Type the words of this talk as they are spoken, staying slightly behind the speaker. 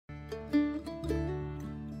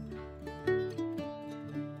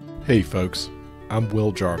Hey folks, I'm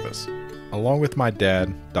Will Jarvis. Along with my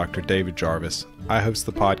dad, Dr. David Jarvis, I host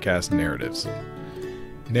the podcast Narratives.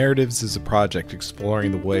 Narratives is a project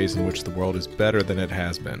exploring the ways in which the world is better than it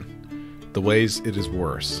has been, the ways it is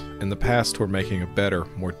worse, and the paths toward making a better,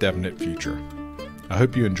 more definite future. I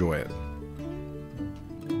hope you enjoy it.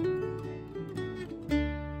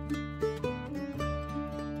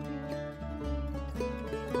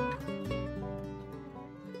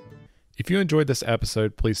 If you enjoyed this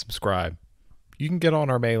episode, please subscribe. You can get on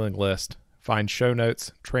our mailing list, find show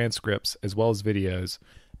notes, transcripts, as well as videos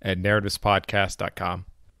at narrativespodcast.com.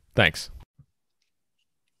 Thanks.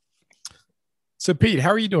 So, Pete,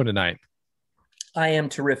 how are you doing tonight? I am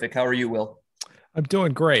terrific. How are you, Will? I'm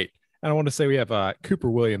doing great. And I want to say we have Cooper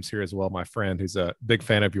Williams here as well, my friend, who's a big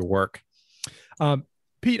fan of your work.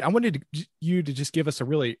 Pete, I wanted you to just give us a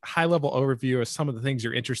really high-level overview of some of the things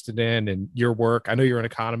you're interested in your work. I know you're an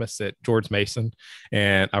economist at George Mason,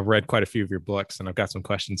 and I've read quite a few of your books, and I've got some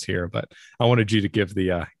questions here, but I wanted you to give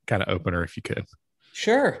the kind of opener if you could.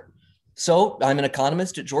 Sure. So I'm an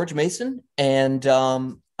economist at George Mason, and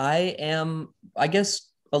I am, I guess,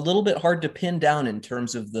 a little bit hard to pin down in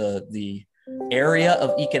terms of the area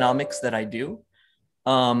of economics that I do.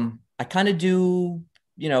 I kind of do,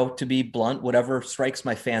 to be blunt, whatever strikes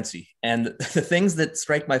my fancy. And the things that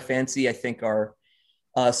strike my fancy, I think, are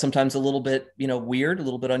sometimes a little bit, weird, a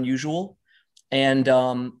little bit unusual. And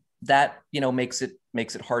that, makes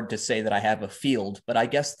it hard to say that I have a field. But I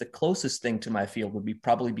guess the closest thing to my field would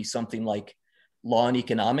probably be something like law and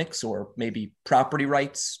economics, or maybe property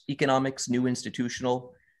rights economics, new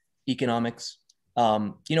institutional economics.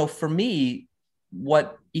 For me,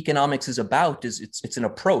 what economics is about is it's an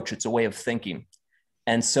approach, it's a way of thinking.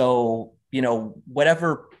 And so,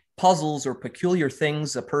 whatever puzzles or peculiar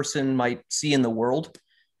things a person might see in the world,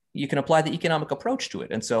 you can apply the economic approach to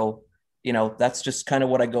it. And so, that's just kind of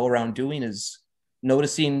what I go around doing, is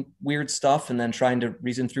noticing weird stuff and then trying to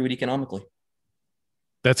reason through it economically.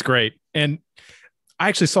 That's great. And I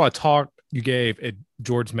actually saw a talk you gave at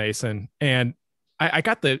George Mason, and I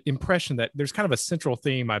got the impression that there's kind of a central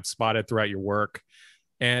theme I've spotted throughout your work.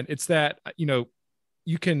 And it's that,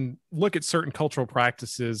 you can look at certain cultural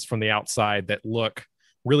practices from the outside that look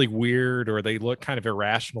really weird, or they look kind of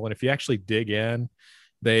irrational. And if you actually dig in,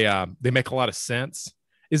 they make a lot of sense.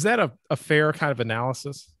 Is that a fair kind of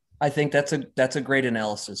analysis? I think that's a great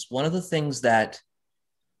analysis. One of the things that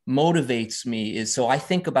motivates me is, so I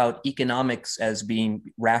think about economics as being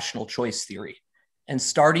rational choice theory, and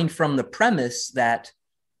starting from the premise that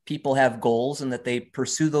people have goals and that they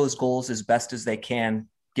pursue those goals as best as they can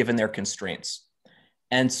given their constraints.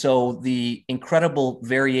 And so the incredible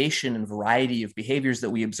variation and variety of behaviors that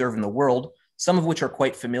we observe in the world, some of which are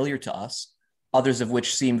quite familiar to us, others of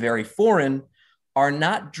which seem very foreign, are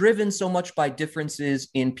not driven so much by differences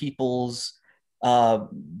in people's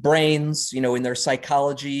brains, in their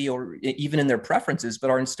psychology or even in their preferences, but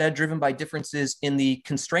are instead driven by differences in the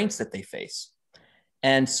constraints that they face.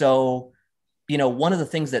 And so, one of the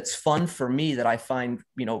things that's fun for me that I find,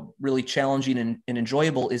 really challenging and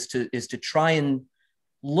enjoyable is to try and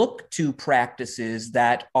look to practices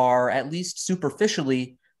that are, at least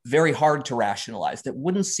superficially, very hard to rationalize, that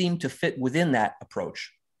wouldn't seem to fit within that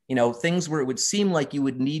approach. Things where it would seem like you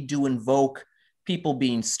would need to invoke people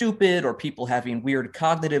being stupid or people having weird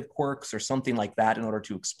cognitive quirks or something like that in order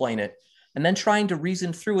to explain it, and then trying to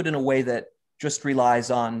reason through it in a way that just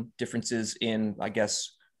relies on differences in, I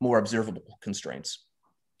guess, more observable constraints.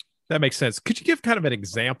 That makes sense. Could you give kind of an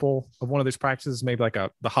example of one of these practices, maybe like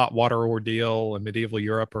the hot water ordeal in medieval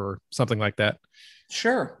Europe or something like that?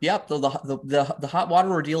 Sure. Yep. The hot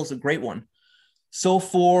water ordeal is a great one. So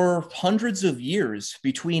for hundreds of years,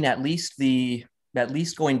 between at least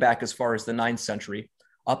going back as far as the 9th century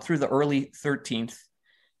up through the early 13th,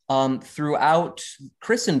 throughout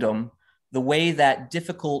Christendom, the way that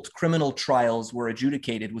difficult criminal trials were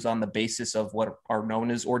adjudicated was on the basis of what are known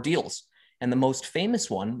as ordeals. And the most famous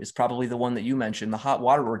one is probably the one that you mentioned, the hot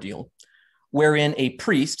water ordeal, wherein a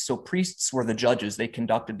priest, so priests were the judges, they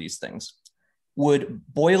conducted these things, would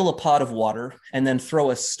boil a pot of water and then throw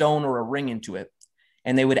a stone or a ring into it.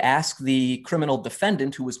 And they would ask the criminal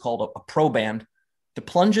defendant, who was called a proband, to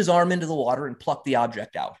plunge his arm into the water and pluck the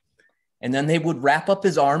object out. And then they would wrap up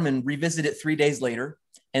his arm and revisit it 3 days later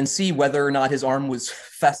and see whether or not his arm was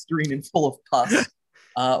festering and full of pus,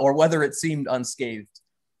 or whether it seemed unscathed.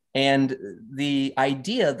 And the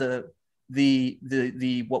idea,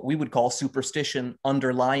 the what we would call superstition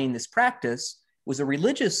underlying this practice, was a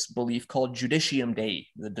religious belief called Judicium Dei,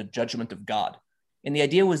 the judgment of God. And the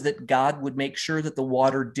idea was that God would make sure that the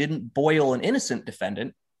water didn't boil an innocent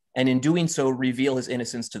defendant, and in doing so, reveal his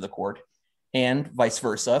innocence to the court. And vice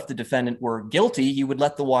versa. If the defendant were guilty, he would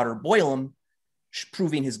let the water boil him,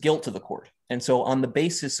 proving his guilt to the court. And so on the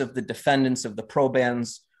basis of the defendants of the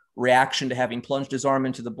proban's reaction to having plunged his arm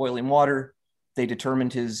into the boiling water, they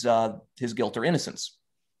determined his guilt or innocence.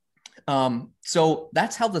 So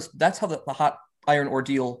that's how the hot iron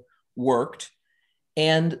ordeal worked.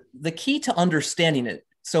 And the key to understanding it,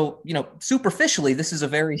 so superficially, this is a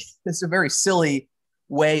very silly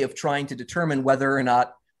way of trying to determine whether or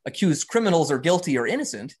not accused criminals are guilty or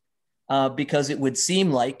innocent, because it would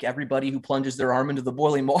seem like everybody who plunges their arm into the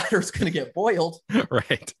boiling water is going to get boiled.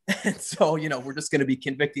 Right. And so, we're just going to be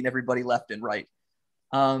convicting everybody left and right.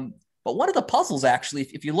 But one of the puzzles, actually,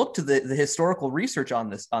 if you look to the historical research on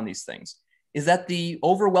these things, is that the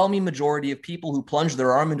overwhelming majority of people who plunged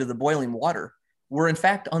their arm into the boiling water were in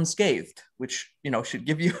fact unscathed, which should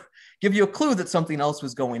give you a clue that something else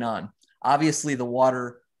was going on. Obviously, the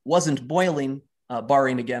water wasn't boiling,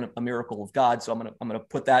 barring again a miracle of God. So I'm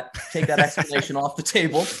gonna take that explanation off the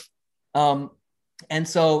table. And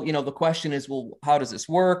so the question is, well, how does this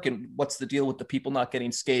work, and what's the deal with the people not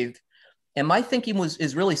getting scathed? And my thinking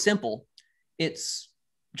is really simple. It's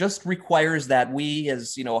just requires that we,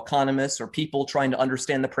 as economists or people trying to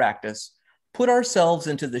understand the practice, put ourselves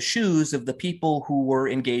into the shoes of the people who were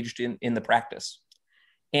engaged in the practice.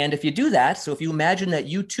 And if you do that, so if you imagine that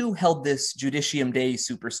you too held this Judicium Dei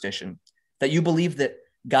superstition, that you believe that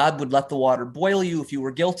God would let the water boil you if you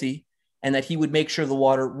were guilty, and that he would make sure the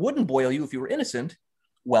water wouldn't boil you if you were innocent,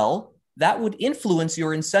 well, that would influence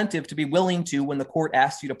your incentive to be willing to, when the court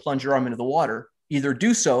asks you to plunge your arm into the water, either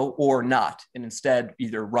do so or not, and instead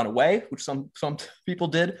either run away, which some people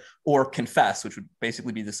did, or confess, which would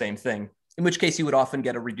basically be the same thing, in which case you would often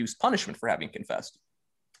get a reduced punishment for having confessed.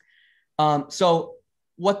 So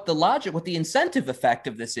what the incentive effect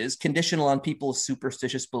of this is, conditional on people's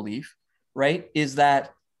superstitious belief, right, is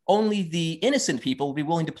that only the innocent people will be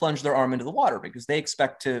willing to plunge their arm into the water because they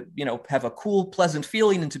expect to, have a cool, pleasant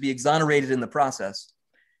feeling and to be exonerated in the process.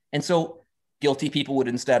 And so guilty people would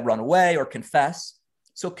instead run away or confess.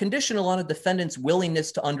 So conditional on a defendant's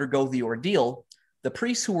willingness to undergo the ordeal, the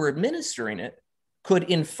priests who were administering it could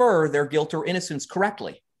infer their guilt or innocence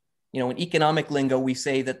correctly. In economic lingo, we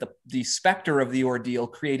say that the specter of the ordeal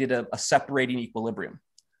created a separating equilibrium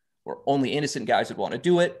where only innocent guys would want to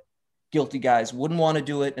do it. Guilty guys wouldn't want to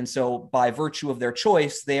do it. And so by virtue of their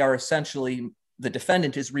choice, they are essentially, the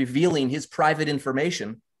defendant is revealing his private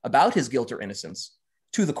information about his guilt or innocence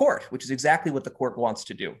to the court, which is exactly what the court wants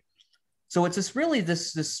to do. So it's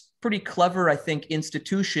this pretty clever, I think,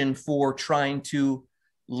 institution for trying to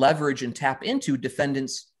leverage and tap into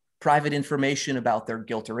defendants' private information about their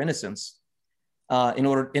guilt or innocence in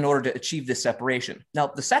order to achieve this separation. Now,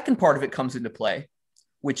 the second part of it comes into play,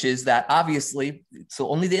 which is that obviously, so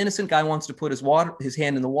only the innocent guy wants to put his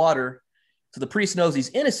hand in the water. So the priest knows he's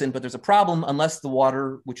innocent, but there's a problem unless the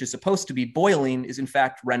water, which is supposed to be boiling, is in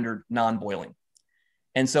fact rendered non-boiling.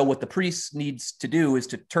 And so what the priest needs to do is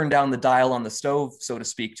to turn down the dial on the stove, so to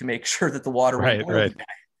speak, to make sure that the water won't boil.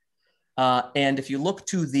 Right. And if you look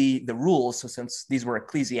to the rules, so since these were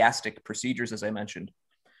ecclesiastic procedures, as I mentioned,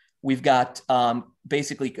 we've got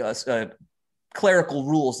basically clerical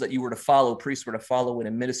rules that priests were to follow in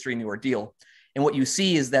administering the ordeal. And what you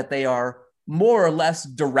see is that they are more or less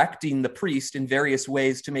directing the priest in various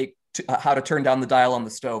ways how to turn down the dial on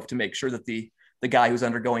the stove to make sure that the guy who's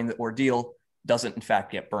undergoing the ordeal doesn't in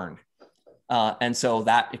fact get burned. And so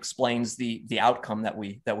that explains the outcome that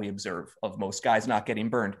we observe of most guys not getting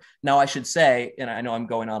burned. Now, I should say, and I know I'm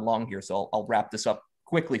going on long here, so I'll wrap this up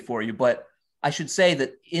quickly for you, but I should say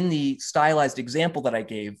that in the stylized example that I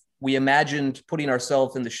gave, we imagined putting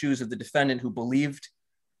ourselves in the shoes of the defendant who believed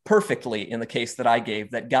perfectly in the case that I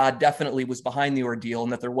gave, that God definitely was behind the ordeal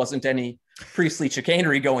and that there wasn't any priestly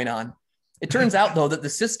chicanery going on. It turns out, though, that the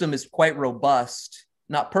system is quite robust,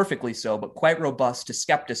 not perfectly so, but quite robust to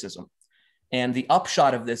skepticism. And the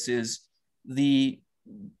upshot of this is the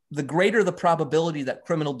greater the probability that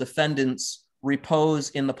criminal defendants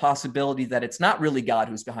repose in the possibility that it's not really God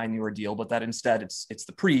who's behind the ordeal, but that instead it's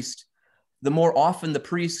the priest, the more often the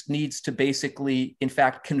priest needs to basically, in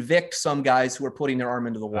fact, convict some guys who are putting their arm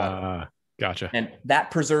into the water. Gotcha. And that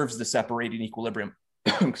preserves the separating equilibrium.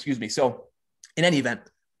 Excuse me. So in any event,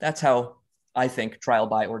 that's how I think trial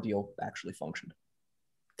by ordeal actually functioned.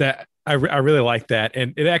 That I really like that.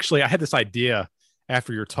 And it actually, I had this idea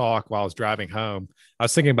after your talk while I was driving home. I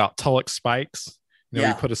was thinking about Tulloch spikes.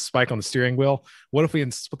 You put a spike on the steering wheel. What if we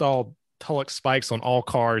installed Tulloch spikes on all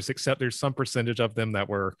cars, except there's some percentage of them that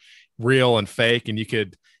were real and fake, and you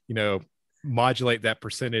could, modulate that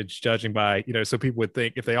percentage judging by, so people would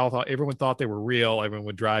think if everyone thought they were real, everyone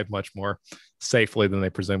would drive much more safely than they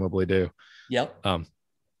presumably do. Yep.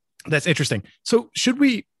 That's interesting. So should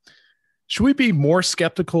we be more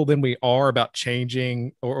skeptical than we are about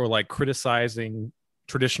changing or like criticizing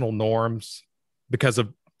traditional norms because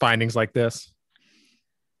of findings like this?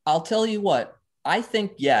 I'll tell you what, I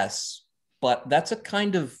think yes, but that's a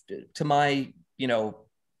kind of, to my,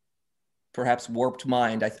 perhaps warped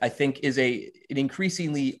mind, I think is an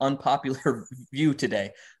increasingly unpopular view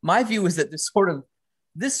today. My view is that this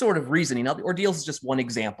sort of reasoning, now the ordeals is just one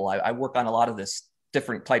example. I work on a lot of this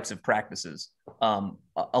different types of practices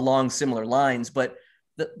along similar lines. But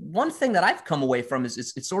the one thing that I've come away from is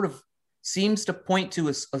it sort of seems to point to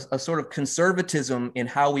a sort of conservatism in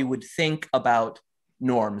how we would think about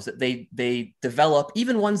norms, that they develop,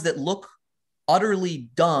 even ones that look utterly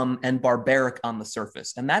dumb and barbaric on the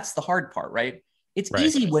surface. And that's the hard part, right? It's Right.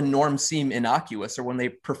 easy when norms seem innocuous or when they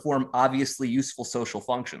perform obviously useful social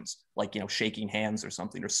functions, like, shaking hands or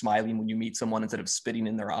something, or smiling when you meet someone instead of spitting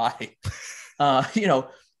in their eye. uh, you know,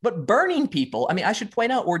 but burning people, I mean, I should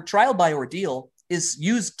point out, or trial by ordeal is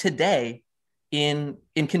used today in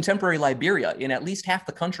contemporary Liberia, in at least half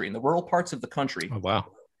the country, in the rural parts of the country. Oh, wow.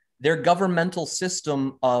 Their governmental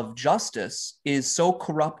system of justice is so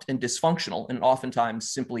corrupt and dysfunctional, and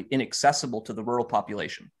oftentimes simply inaccessible to the rural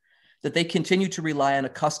population, that they continue to rely on a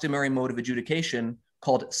customary mode of adjudication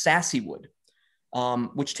called sassywood,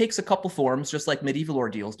 which takes a couple forms, just like medieval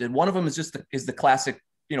ordeals did. One of them is the classic,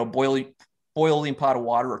 boiling pot of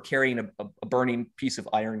water or carrying a burning piece of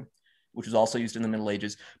iron, which was also used in the Middle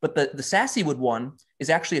Ages. But the sassywood one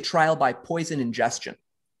is actually a trial by poison ingestion.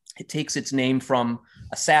 It takes its name from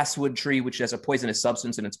a sasswood tree, which has a poisonous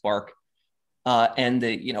substance in its bark. And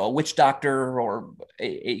a witch doctor or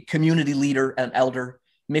a community leader, an elder,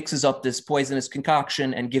 mixes up this poisonous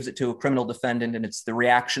concoction and gives it to a criminal defendant. And it's the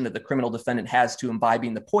reaction that the criminal defendant has to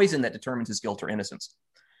imbibing the poison that determines his guilt or innocence.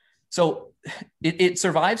 So it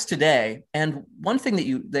survives today. And one thing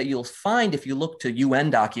that you'll find if you look to UN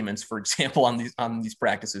documents, for example, on these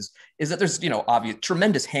practices, is that there's obvious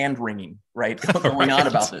tremendous hand wringing, right, going on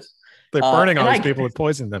about this. They're burning all these people that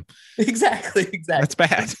poisoned them. Exactly. That's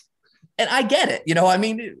bad. And I get it. I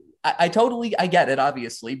mean, I totally get it,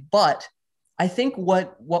 obviously. But I think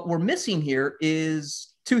what we're missing here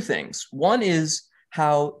is two things. One is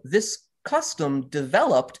how this custom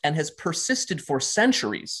developed and has persisted for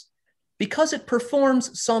centuries, because it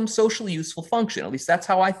performs some socially useful function. At least that's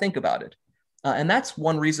how I think about it. And that's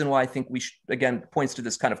one reason why I think again, points to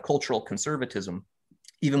this kind of cultural conservatism,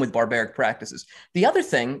 even with barbaric practices. The other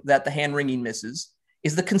thing that the hand-wringing misses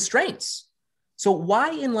is the constraints. So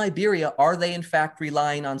why in Liberia are they in fact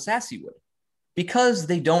relying on sassywood? Because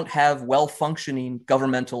they don't have well-functioning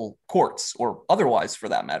governmental courts, or otherwise for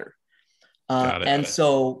that matter.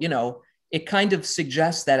 So, it kind of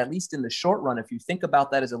suggests that, at least in the short run, if you think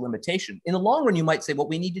about that as a limitation, in the long run, you might say what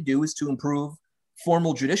we need to do is to improve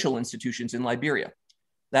formal judicial institutions in Liberia.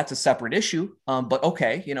 That's a separate issue, but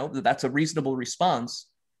okay, that's a reasonable response.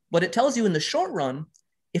 But it tells you in the short run,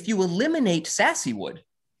 if you eliminate sassywood,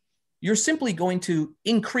 you're simply going to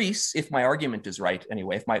increase, if my argument is right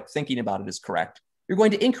anyway, if my thinking about it is correct, you're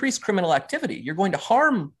going to increase criminal activity. You're going to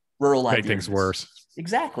harm rural Liberians. Make things worse.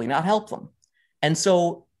 Exactly, not help them. And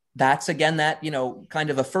so that's, again, that, kind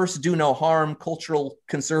of a first do no harm cultural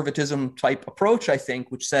conservatism type approach, I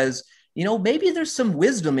think, which says, maybe there's some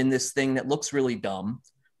wisdom in this thing that looks really dumb,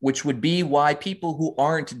 which would be why people who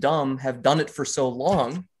aren't dumb have done it for so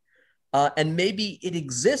long. And maybe it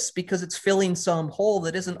exists because it's filling some hole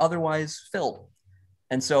that isn't otherwise filled.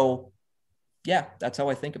 And so, yeah, that's how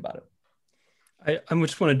I think about it. I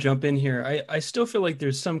just want to jump in here. I still feel like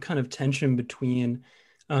there's some kind of tension between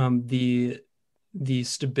the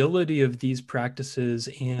stability of these practices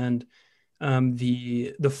and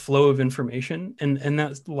the flow of information. And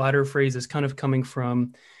that latter phrase is kind of coming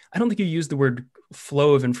from, I don't think you use the word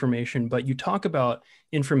flow of information, but you talk about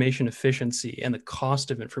information efficiency and the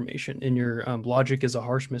cost of information in your Logic is a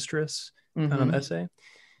Harsh Mistress essay.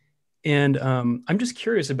 And I'm just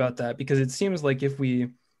curious about that, because it seems like if we,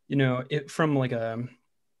 from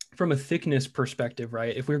a thickness perspective,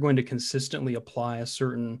 right, if we're going to consistently apply a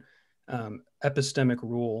certain epistemic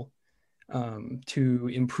rule to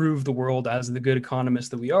improve the world as the good economists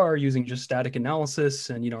that we are, using just static analysis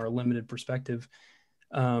and, our limited perspective,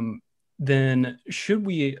 then should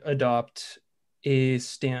we adopt a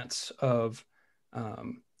stance of,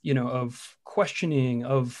 of questioning,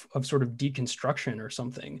 of sort of deconstruction or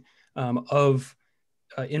something, of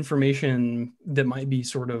information that might be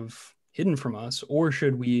sort of hidden from us? Or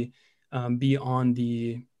should we be on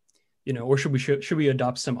the, or should we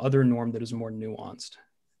adopt some other norm that is more nuanced?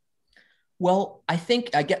 Well, I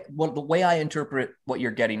think I get the way I interpret what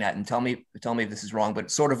you're getting at, and tell me if this is wrong, but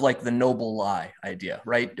it's sort of like the noble lie idea,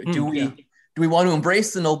 right? Yeah. Do we want to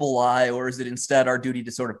embrace the noble lie, or is it instead our duty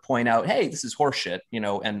to sort of point out, hey, this is horseshit,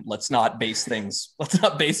 and let's not base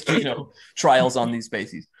trials on these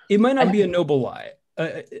bases. It might not be a noble lie.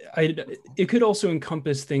 It could also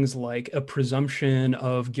encompass things like a presumption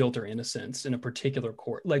of guilt or innocence in a particular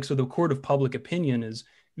court. Like, so the court of public opinion is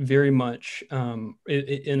very much in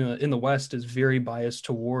the West is very biased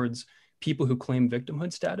towards people who claim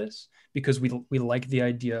victimhood status, because we like the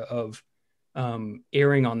idea of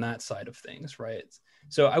erring on that side of things, right?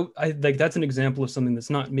 So I like, that's an example of something that's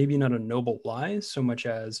maybe not a noble lie so much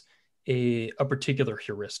as a particular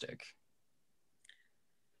heuristic.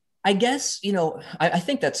 I guess, I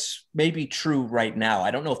think that's maybe true right now.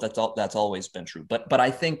 I don't know if that's always been true, but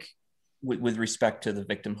I think with respect to the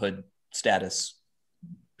victimhood status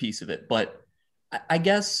piece of it, but I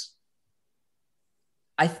guess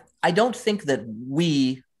I don't think that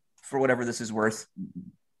we, for whatever this is worth,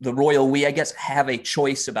 the royal we, I guess, have a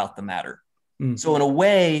choice about the matter. Mm-hmm. So in a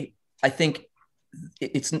way, I think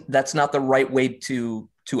that's not the right way to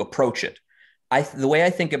approach it. The way I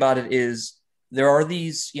think about it is, there are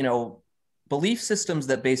these, belief systems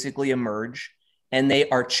that basically emerge, and they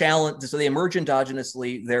are challenged. So they emerge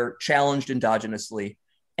endogenously, they're challenged endogenously.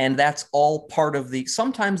 And that's all part of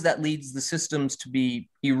sometimes that leads the systems to be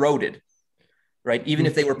eroded, right? Even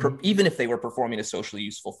if they were performing a socially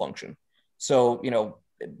useful function. So,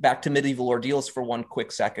 back to medieval ordeals for one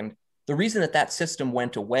quick second. The reason that system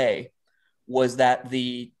went away was that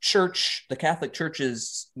the Catholic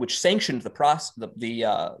churches, which sanctioned the process,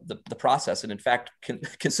 and in fact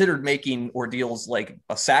considered making ordeals like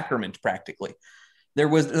a sacrament practically, there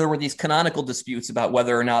were these canonical disputes about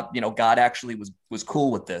whether or not God actually was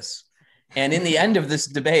cool with this. And in the end of this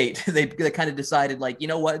debate, they kind of decided, like,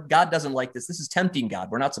 what, God doesn't like this. This is tempting God.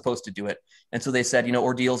 We're not supposed to do it. And so they said,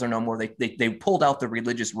 ordeals are no more. They pulled out the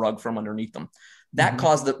religious rug from underneath them. That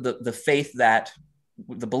caused the faith that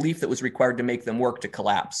the belief that was required to make them work to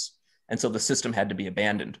collapse. And so the system had to be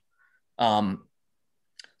abandoned. But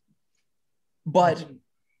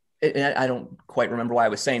I don't quite remember why I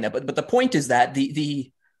was saying that, but the point is that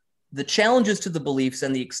the challenges to the beliefs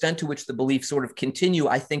and the extent to which the beliefs sort of continue,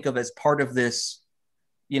 I think of as part of this,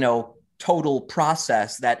 total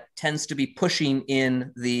process that tends to be pushing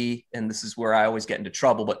in and this is where I always get into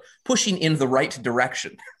trouble, but pushing in the right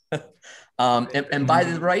direction. And by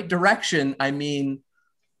the right direction, I mean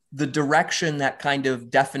the direction that kind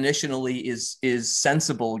of definitionally is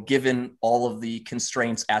sensible given all of the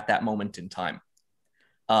constraints at that moment in time.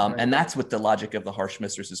 Right. And that's what the logic of the harsh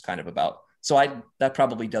mistress is kind of about. So that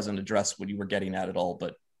probably doesn't address what you were getting at all,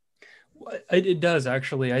 but it does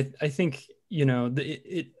actually. I think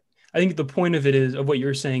I think the point of it is, of what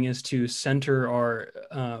you're saying, is to center our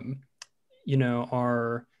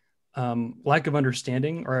lack of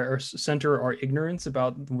understanding, or center our ignorance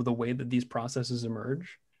about the way that these processes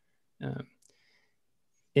emerge.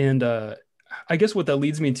 And I guess what that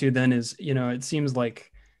leads me to then is, it seems like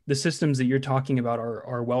the systems that you're talking about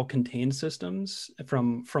are well-contained systems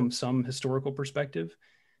from some historical perspective,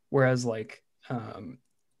 whereas like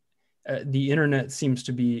the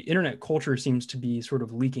internet culture seems to be sort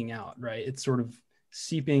of leaking out, right? It's sort of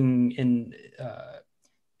seeping in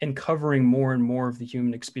and covering more and more of the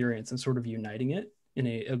human experience and sort of uniting it in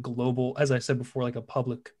a global, as I said before, like a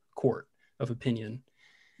public court of opinion.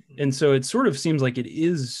 And so it sort of seems like it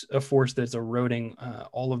is a force that's eroding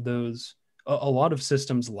all of those, a lot of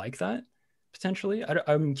systems like that, potentially.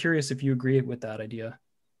 I'm curious if you agree with that idea.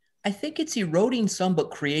 I think it's eroding some, but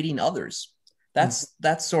creating others.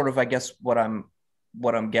 That's sort of, I guess, what I'm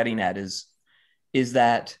getting at is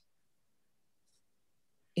that,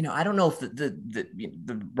 I don't know if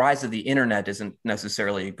the rise of the internet isn't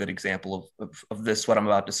necessarily a good example of this, what I'm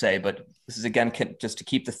about to say, but this is, again, just to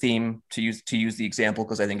keep the theme, to use the example,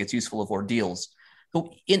 because I think it's useful, of ordeals.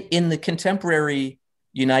 So in the contemporary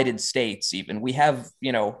United States, even, we have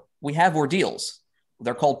ordeals.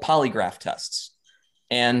 They're called polygraph tests.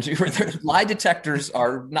 And lie detectors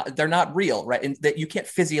they're not real, right? And that you can't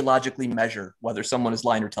physiologically measure whether someone is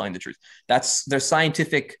lying or telling the truth. That's their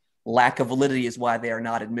scientific lack of validity is why they are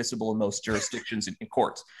not admissible in most jurisdictions in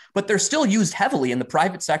courts. But they're still used heavily in the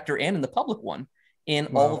private sector and in the public one in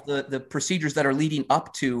all of the procedures that are leading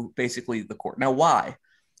up to basically the court. Now, why?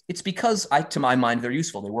 It's because, to my mind, they're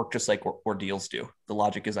useful. They work just like ordeals do. The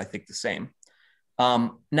logic is, I think, the same.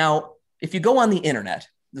 Now, if you go on the internet,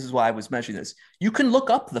 this is why I was mentioning this, you can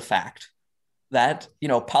look up the fact that,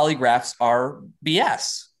 polygraphs are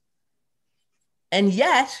BS. And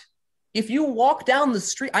yet, if you walk down the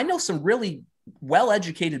street, I know some really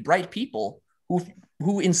well-educated, bright people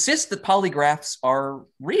who insist that polygraphs are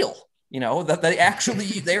real. That they actually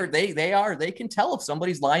they can tell if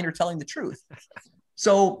somebody's lying or telling the truth.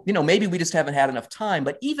 So, maybe we just haven't had enough time,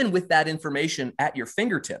 but even with that information at your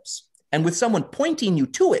fingertips and with someone pointing you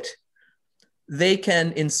to it, they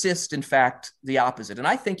can insist, in fact, the opposite. And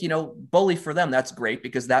I think, bully for them, that's great,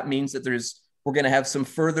 because that means that we're going to have some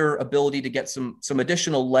further ability to get some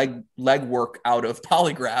additional leg work out of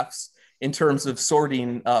polygraphs in terms of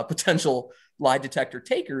sorting potential lie detector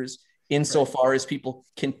takers, insofar as people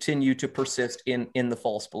continue to persist in the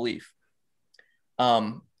false belief.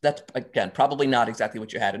 That's, again, probably not exactly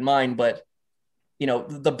what you had in mind, but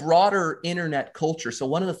the broader internet culture. So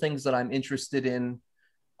one of the things that I'm interested in,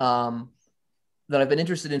 that I've been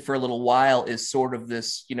interested in for a little while, is sort of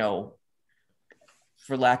this,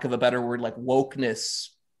 for lack of a better word, like wokeness.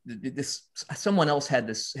 Someone else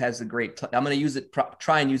has a great, I'm going to use it,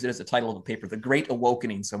 try and use it as a title of a paper, The Great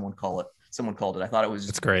Awakening, someone called it. I thought it was,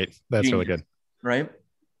 that's great. That's genius, really good. right?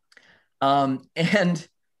 And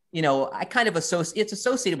I kind of it's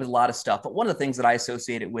associated with a lot of stuff, but one of the things that I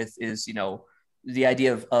associate it with is, the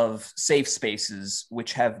idea of safe spaces,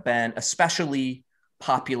 which have been especially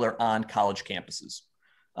popular on college campuses,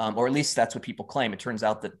 or at least that's what people claim. It turns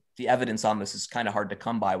out that the evidence on this is kind of hard to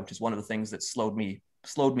come by, which is one of the things that slowed me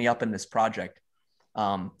up in this project.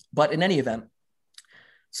 But in any event,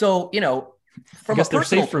 so, I guess they're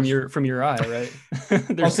safe from your eye, right?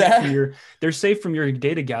 They're safe from your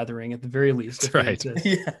data gathering at the very least. That's right.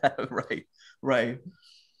 Yeah, right.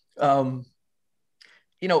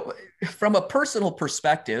 From a personal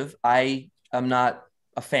perspective, I am not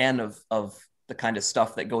a fan of the kind of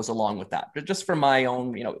stuff that goes along with that, but just from my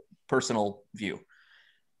own, personal view.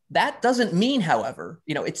 That doesn't mean, however,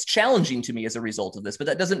 it's challenging to me as a result of this, but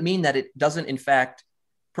that doesn't mean that it doesn't, in fact,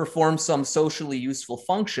 perform some socially useful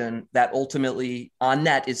function that ultimately on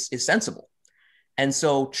net is sensible. And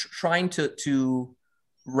so trying to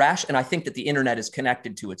and I think that the internet is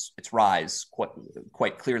connected to its rise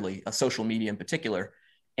quite clearly, social media in particular,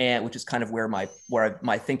 and which is kind of where my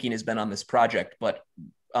thinking has been on this project. But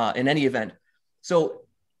in any event, so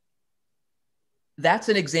that's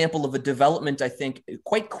an example of a development, I think,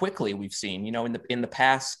 quite quickly we've seen, in the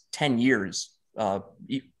past 10 years,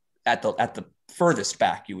 at the furthest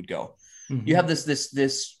back you would go. Mm-hmm. You have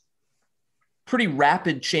this pretty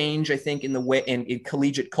rapid change, I think, in the way in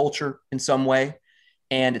collegiate culture in some way.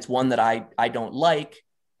 And it's one that I don't like,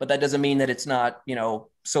 but that doesn't mean that it's not,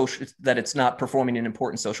 social, that it's not performing an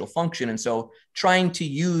important social function. And so trying to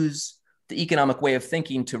use the economic way of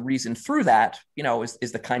thinking to reason through that,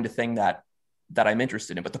 is the kind of thing that I'm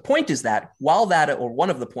interested in. But the point is that one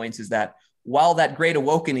of the points is that while that great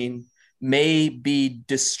awakening may be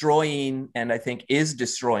destroying, and I think is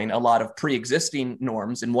destroying, a lot of pre-existing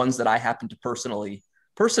norms and ones that I happen to personally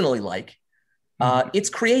like, it's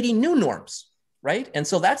creating new norms, right? And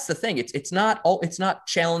so that's the thing. It's not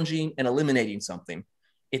challenging and eliminating something.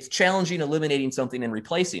 It's challenging, eliminating something, and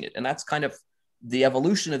replacing it. And that's kind of the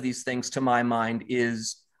evolution of these things, to my mind,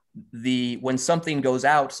 is when something goes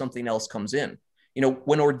out, something else comes in.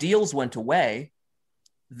 When ordeals went away,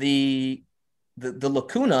 the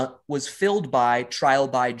lacuna was filled by trial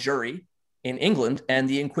by jury in England and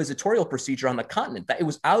the inquisitorial procedure on the continent. That it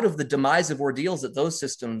was out of the demise of ordeals that those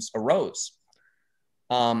systems arose.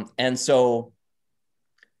 And so,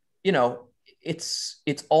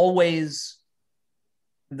 it's always,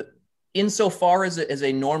 insofar as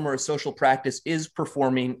a norm or a social practice is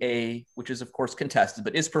performing which is of course contested,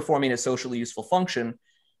 but is performing a socially useful function.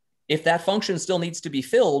 If that function still needs to be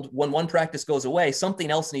filled, when one practice goes away,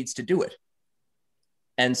 something else needs to do it.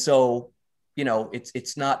 And so,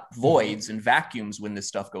 it's not voids and vacuums when this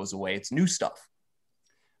stuff goes away. It's new stuff.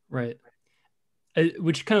 Right.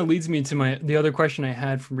 Which kind of leads me to the other question I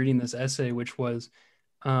had from reading this essay, which was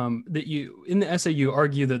that in the essay, you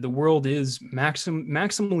argue that the world is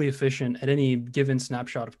maximally efficient at any given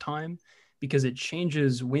snapshot of time, because it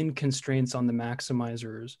changes when constraints on the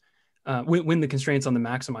maximizers, when the constraints on the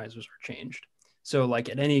maximizers are changed. So like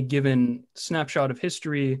at any given snapshot of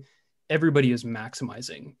history, everybody is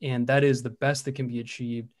maximizing, and that is the best that can be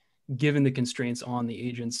achieved given the constraints on the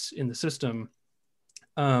agents in the system.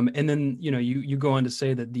 And then, you go on to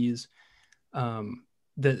say that these,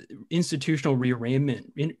 the institutional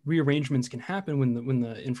rearrangements can happen when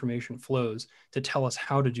the information flows to tell us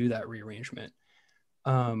how to do that rearrangement.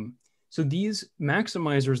 So these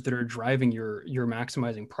maximizers that are driving your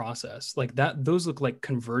maximizing process, like that, those look like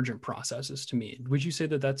convergent processes to me. Would you say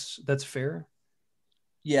that that's fair?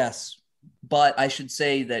 Yes, but I should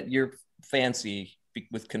say that you're fancy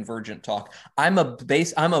with convergent talk. I'm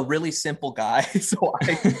a really simple guy. So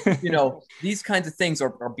these kinds of things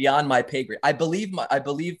are beyond my pay grade. I believe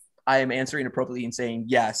I am answering appropriately and saying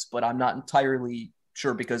yes, but I'm not entirely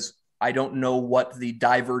sure because I don't know what the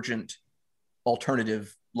divergent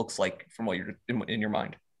alternative looks like from what you're in your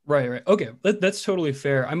mind. Right. Okay. That's totally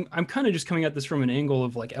fair. I'm kind of just coming at this from an angle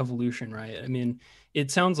of like evolution, right? I mean, it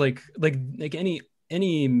sounds like any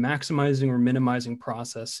maximizing or minimizing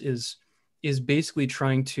process is basically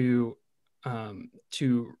trying to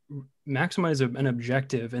maximize an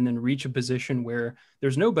objective and then reach a position where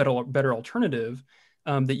there's no better alternative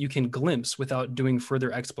that you can glimpse without doing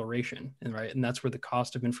further exploration, and that's where the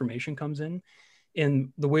cost of information comes in.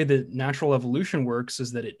 And the way that natural evolution works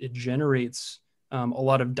is that it generates a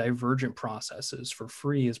lot of divergent processes for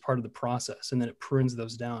free as part of the process, and then it prunes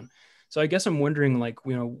those down. So I guess I'm wondering, like,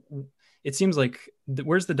 it seems like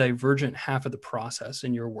where's the divergent half of the process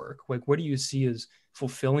in your work? Like, what do you see as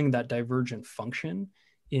fulfilling that divergent function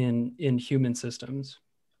in human systems?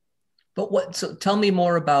 But so tell me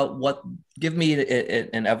more about give me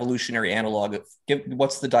an evolutionary analog.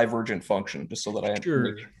 What's the divergent function, just so that I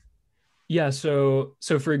Sure. Yeah. So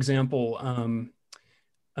for example,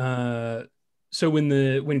 so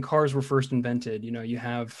when cars were first invented, you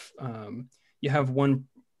have one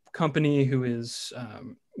company who is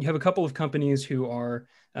you have a couple of companies who are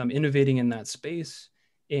innovating in that space,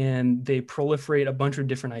 and they proliferate a bunch of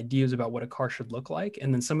different ideas about what a car should look like,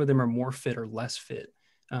 and then some of them are more fit or less fit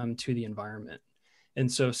to the environment. And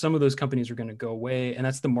so some of those companies are going to go away, and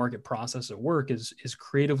that's the market process at work, is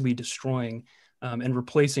creatively destroying and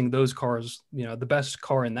replacing those cars, the best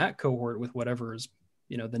car in that cohort with whatever is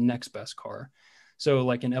the next best car. So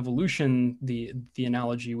like in evolution, the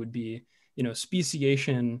analogy would be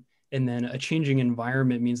speciation, and then a changing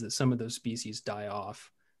environment means that some of those species die off,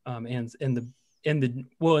 and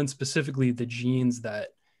specifically the genes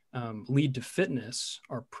that lead to fitness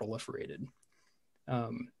are proliferated.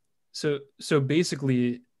 So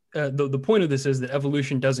basically, the point of this is that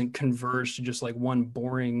evolution doesn't converge to just like one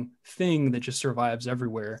boring thing that just survives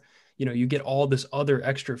everywhere. You get all this other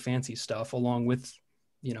extra fancy stuff along with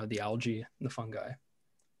the algae and the fungi.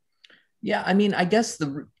 Yeah, I mean, I guess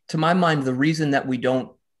to my mind, the reason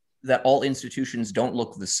that all institutions don't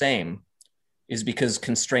look the same is because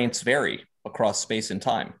constraints vary across space and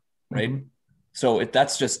time, right? Mm-hmm. So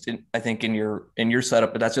that's just, I think, in your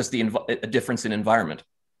setup, but that's just a difference in environment.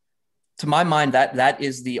 To my mind, that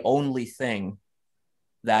is the only thing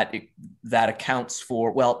that accounts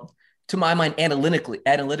for, well, to my mind, analytically,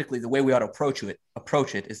 the way we ought to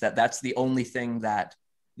approach it is that's the only thing that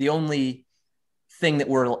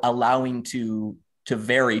we're allowing to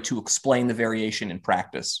vary, to explain the variation in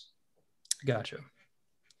practice. Gotcha.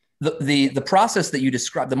 The process that you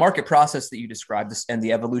described, the market process that you described, and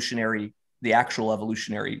the actual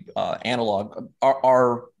evolutionary analog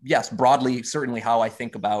are yes, broadly, certainly how I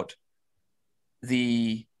think about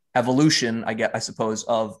the evolution, I suppose,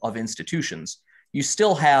 of institutions. You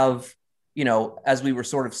still have, as we were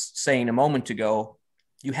sort of saying a moment ago,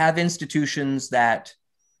 you have institutions that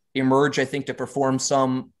emerge, I think, to perform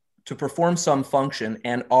some function,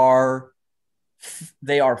 and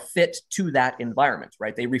they are fit to that environment,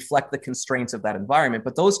 right? They reflect the constraints of that environment.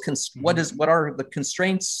 But those what are the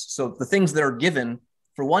constraints? So the things that are given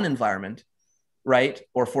for one environment, right,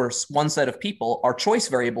 or for one set of people, are choice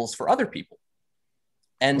variables for other people.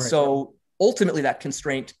 And right. So ultimately that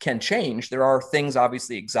constraint can change. There are things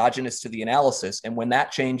obviously exogenous to the analysis. And when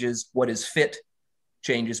that changes, what is fit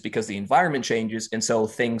changes because the environment changes. And so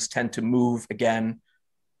things tend to move again,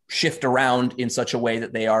 shift around in such a way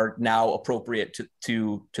that they are now appropriate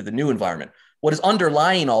to the new environment. What is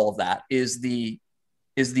underlying all of that is the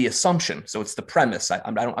assumption. So it's the premise.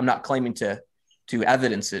 I'm not claiming to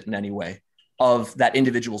evidence it in any way, of that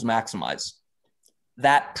individuals maximize.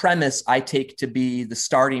 That premise I take to be the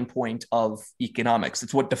starting point of economics.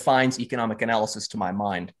 It's what defines economic analysis to my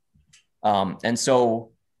mind. And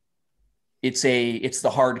so it's the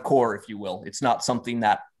hardcore, if you will. It's not something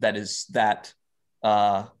that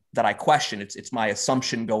I question. It's my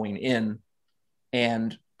assumption going in.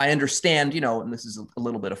 And I understand, and this is a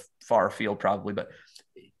little bit of far afield probably, but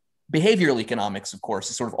behavioral economics, of course,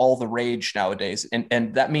 is sort of all the rage nowadays.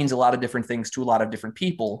 And that means a lot of different things to a lot of different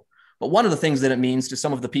people. But one of the things that it means to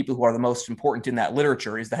some of the people who are the most important in that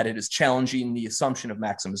literature is that it is challenging the assumption of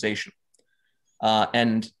maximization.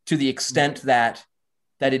 And to the extent that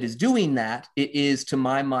it is doing that, it is, to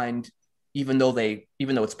my mind, even though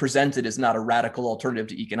it's presented as not a radical alternative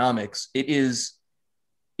to economics, it is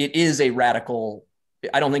a radical,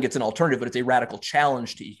 I don't think it's an alternative, but it's a radical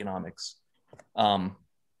challenge to economics.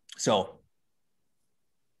 So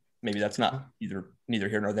maybe that's not neither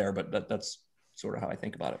here nor there, but that's sort of how I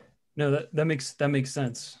think about it. No, that makes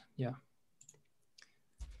sense. Yeah.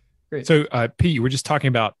 Great. So, Pete, we're just talking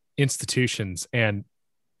about institutions, and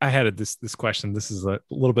I had this question. This is a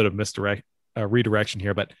little bit of redirection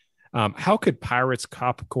here, but how could pirates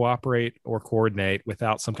cooperate or coordinate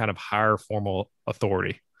without some kind of higher formal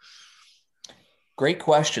authority? Great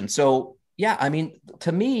question. So, yeah, I mean,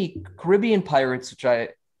 to me, Caribbean pirates, which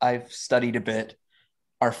I've studied a bit,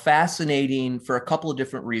 are fascinating for a couple of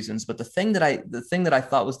different reasons. But the thing that I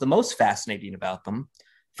thought was the most fascinating about them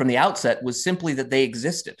from the outset was simply that they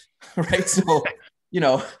existed, right? So,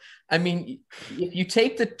 I mean, if you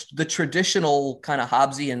take the traditional kind of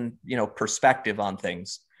Hobbesian, perspective on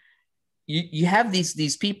things, you have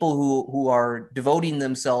these people who are devoting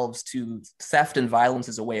themselves to theft and violence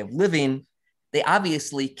as a way of living. They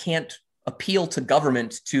obviously can't appeal to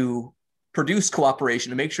government to produce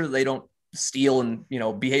cooperation to make sure that they don't steal and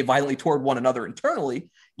behave violently toward one another internally,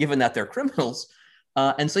 given that they're criminals.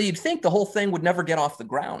 And so you'd think the whole thing would never get off the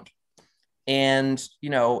ground. And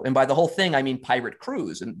by the whole thing, I mean pirate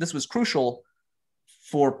crews. And this was crucial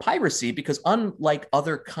for piracy because unlike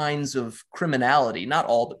other kinds of criminality, not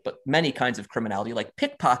all, but many kinds of criminality, like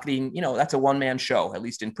pickpocketing, that's a one-man show. At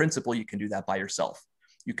least in principle, you can do that by yourself.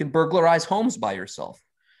 You can burglarize homes by yourself.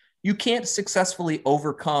 You can't successfully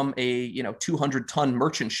overcome a 200-ton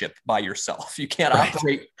merchant ship by yourself. You can't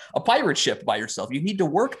operate a pirate ship by yourself. You need to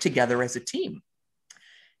work together as a team.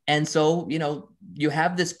 And so, you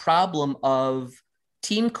have this problem of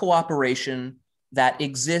team cooperation that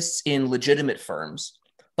exists in legitimate firms.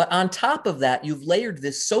 But on top of that, you've layered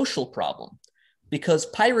this social problem because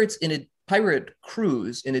pirate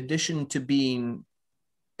crews, in addition to being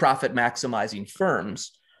profit maximizing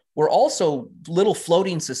firms, were also little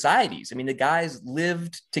floating societies. I mean, the guys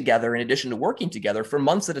lived together in addition to working together for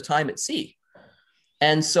months at a time at sea.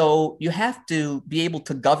 And so you have to be able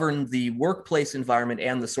to govern the workplace environment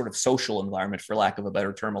and the sort of social environment, for lack of a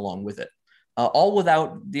better term, along with it, all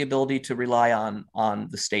without the ability to rely on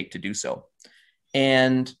the state to do so.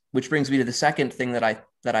 And which brings me to the second thing that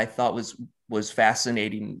I thought was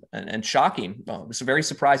fascinating and shocking. It was very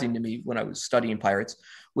surprising to me when I was studying pirates,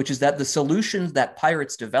 which is that the solutions that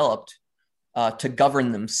pirates developed to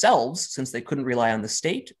govern themselves, since they couldn't rely on the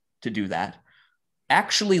state to do that,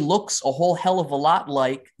 actually looks a whole hell of a lot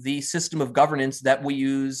like the system of governance that we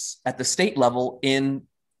use at the state level in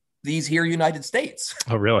these here United States.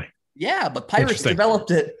 Oh, really? Yeah, but pirates developed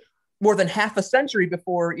it more than half a century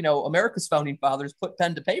before, America's founding fathers put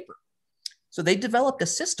pen to paper. So they developed a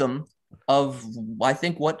system of, I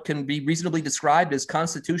think, what can be reasonably described as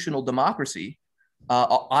constitutional democracy,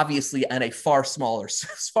 obviously on a far smaller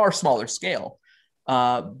scale,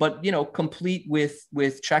 but complete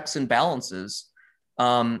with checks and balances.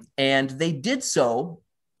 And they did so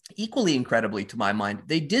equally incredibly, to my mind.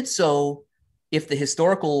 They did so, if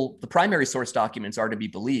the primary source documents are to be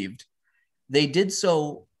believed, they did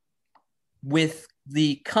so with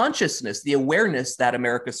the consciousness, the awareness that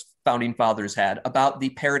America's founding fathers had about the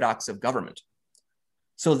paradox of government.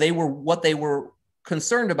 So what they were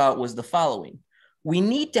concerned about was the following. We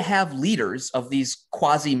need to have leaders of these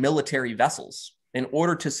quasi-military vessels in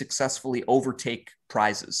order to successfully overtake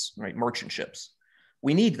prizes, right? Merchant ships.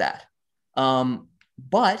 We need that.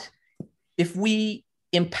 But if we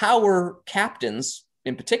empower captains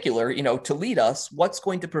in particular, to lead us, what's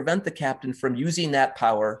going to prevent the captain from using that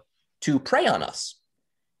power to prey on us?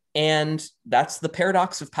 And that's the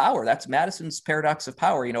paradox of power. That's Madison's paradox of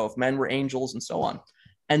power, if men were angels and so on.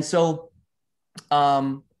 And so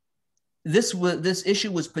this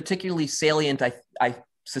issue was particularly salient, I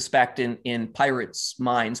suspect, in pirates'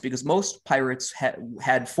 minds, because most pirates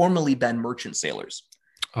had formerly been merchant sailors.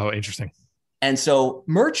 Oh, interesting. And so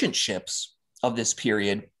merchant ships of this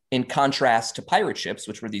period, in contrast to pirate ships,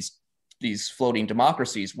 which were these floating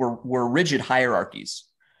democracies, were rigid hierarchies.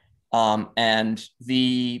 And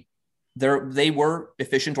they were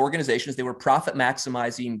efficient organizations. They were profit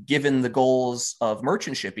maximizing given the goals of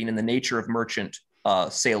merchant shipping and the nature of merchant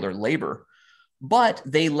sailor labor. But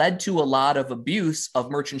they led to a lot of abuse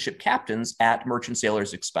of merchant ship captains at merchant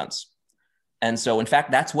sailors' expense. And so, in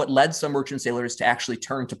fact, that's what led some merchant sailors to actually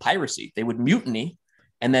turn to piracy. They would mutiny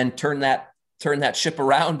and then turn that ship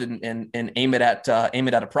around and aim it at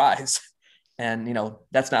a prize. And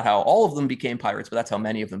that's not how all of them became pirates, but that's how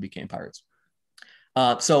many of them became pirates.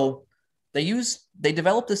 So they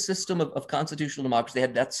developed a system of constitutional democracy.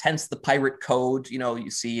 That's hence the pirate code.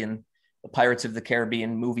 You see in the Pirates of the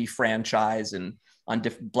Caribbean movie franchise and on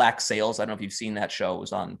Black Sails. I don't know if you've seen that show. It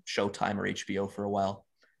was on Showtime or HBO for a while.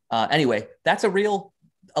 Anyway, that's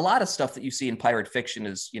a lot of stuff that you see in pirate fiction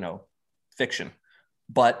is, fiction.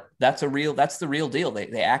 but that's the real deal.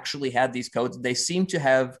 They actually had these codes. They seem to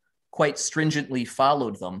have quite stringently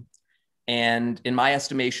followed them. And in my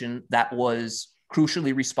estimation, that was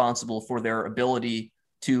crucially responsible for their ability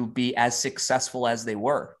to be as successful as they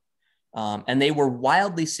were. And they were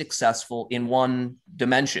wildly successful in one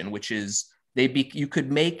dimension, which is you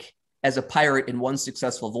could make as a pirate in one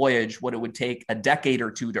successful voyage what it would take a decade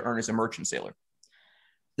or two to earn as a merchant sailor.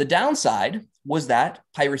 The downside was that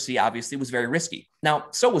piracy obviously was very risky. Now,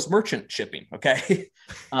 so was merchant shipping, okay?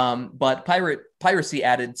 But piracy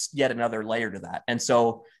added yet another layer to that. And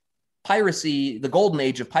so piracy, the golden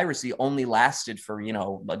age of piracy, only lasted for,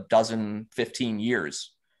 a dozen, 15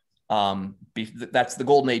 years. That's the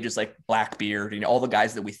golden age, is like Blackbeard, all the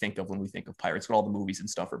guys that we think of when we think of pirates, what all the movies and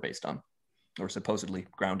stuff are based on or supposedly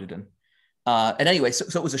grounded in. And anyway,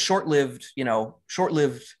 so it was a short-lived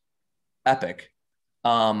epic.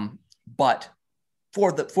 But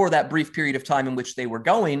for that brief period of time in which they were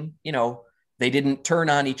going, they didn't turn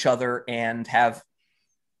on each other and have,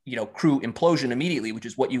 crew implosion immediately, which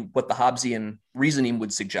is what the Hobbesian reasoning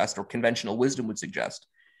would suggest, or conventional wisdom would suggest.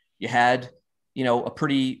 You had, a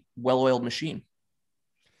pretty well-oiled machine.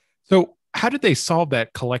 So how did they solve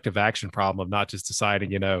that collective action problem of not just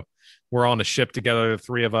deciding, we're on a ship together, the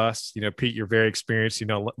three of us, Pete, you're very experienced,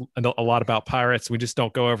 a lot about pirates. We just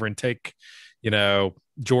don't go over and take,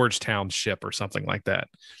 Georgetown's ship or something like that.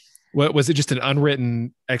 What was it? Just an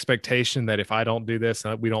unwritten expectation that if I don't do this,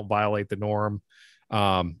 we don't violate the norm,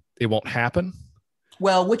 it won't happen?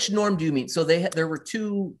 Well, which norm do you mean? So there were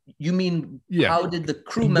two. You mean, yeah. How did the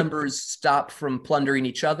crew members stop from plundering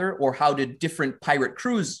each other, or how did different pirate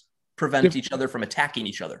crews prevent each other from attacking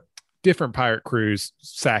each other? Different pirate crews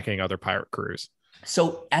sacking other pirate crews.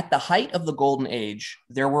 So at the height of the Golden Age,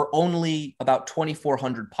 there were only about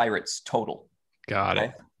 2,400 pirates total. Got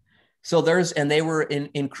it. So they were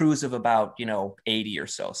in crews of about, 80 or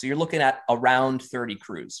so. So you're looking at around 30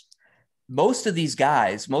 crews. Most of these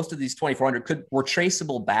 2,400 were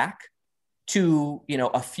traceable back to,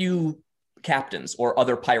 a few captains or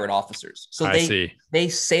other pirate officers. So they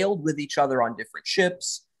sailed with each other on different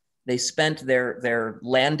ships. They spent their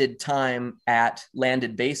landed time at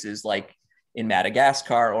landed bases like in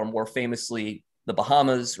Madagascar, or more famously, the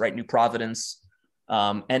Bahamas, right? New Providence.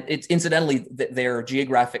 And it's incidentally their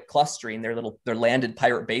geographic clustering, their landed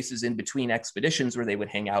pirate bases in between expeditions where they would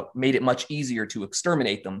hang out, made it much easier to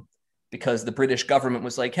exterminate them, because the British government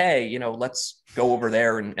was like, hey, let's go over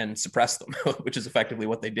there and suppress them, which is effectively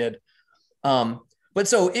what they did. But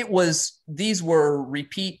so these were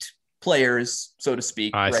repeat players, so to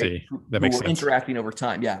speak. I see. That makes sense. Interacting over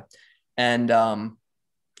time. Yeah. And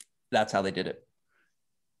that's how they did it.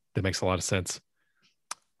 That makes a lot of sense.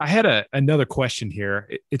 I had another question here.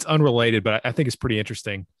 It's unrelated, but I think it's pretty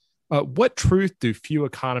interesting. What truth do few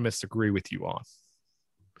economists agree with you on?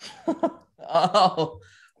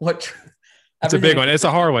 What truth? It's a big one. It's a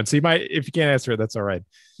hard one. So if you can't answer it, that's all right.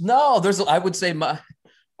 No, I would say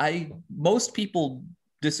most people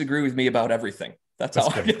disagree with me about everything. That's how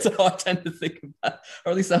I tend to think about it.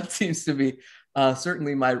 Or at least that seems to be.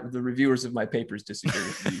 Certainly the reviewers of my papers disagree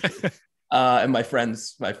with me. And my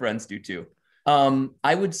friends do too.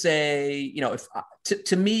 I would say,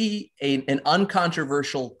 to me, an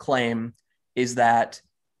uncontroversial claim is that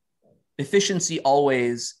efficiency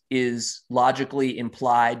always is logically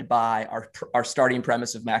implied by our starting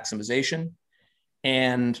premise of maximization.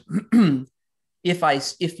 And if I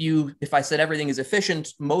said everything is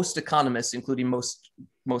efficient, most economists, including most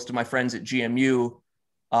of my friends at GMU,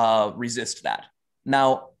 resist that.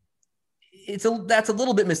 Now, that's a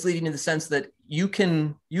little bit misleading in the sense that you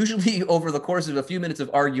can usually, over the course of a few minutes of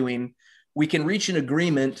arguing, we can reach an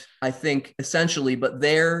agreement, I think, essentially, but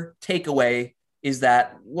their takeaway is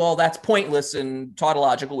that, well, that's pointless and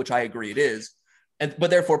tautological, which I agree it is, but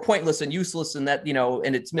therefore pointless and useless, and that,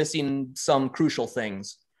 and it's missing some crucial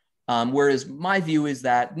things. Whereas my view is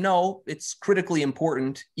that, no, it's critically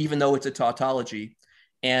important, even though it's a tautology.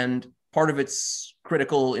 And part of its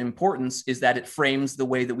critical importance is that it frames the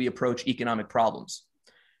way that we approach economic problems,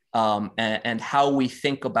 and how we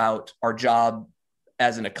think about our job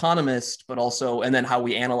as an economist, but also, and then how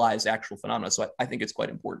we analyze actual phenomena. So I think it's quite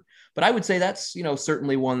important. But I would say that's,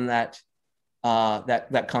 certainly one that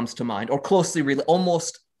comes to mind, or closely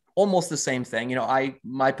almost the same thing.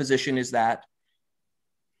 My position is that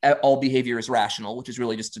all behavior is rational, which is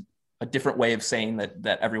really just a different way of saying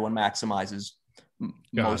that everyone maximizes.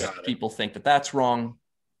 Most people think that that's wrong.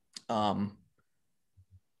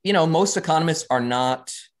 Most economists are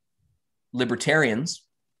not libertarians,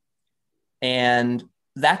 and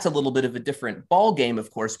that's a little bit of a different ball game,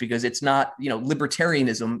 of course, because it's not,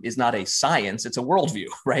 libertarianism is not a science, it's a worldview,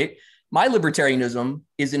 right? My libertarianism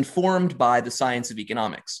is informed by the science of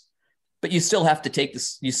economics, but you still have to take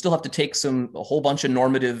this, you still have to take a whole bunch of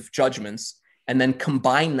normative judgments and then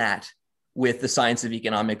combine that with the science of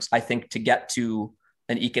economics, I think, to get to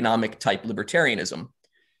an economic type libertarianism.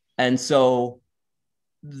 And so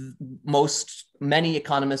many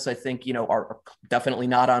economists, I think, are definitely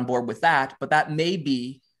not on board with that, but that may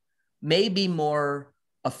be more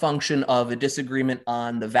a function of a disagreement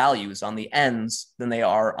on the values, on the ends, than they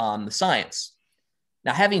are on the science.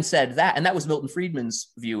 Now, having said that, and that was Milton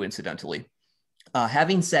Friedman's view, incidentally,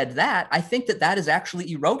 having said that, I think that is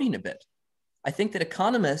actually eroding a bit. I think that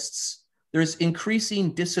economists, there's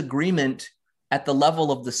increasing disagreement at the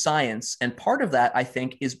level of the science. And part of that, I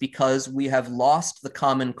think, is because we have lost the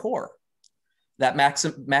common core, that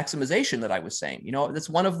maximization that I was saying. That's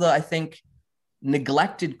one of the, I think,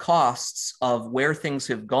 neglected costs of where things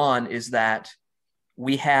have gone, is that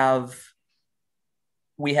we have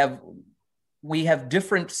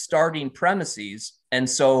different starting premises. And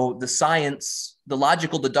so the science, the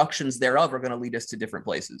logical deductions thereof are going to lead us to different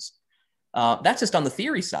places. That's just on the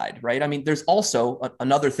theory side, right? I mean, there's also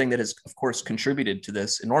another thing that has, of course, contributed to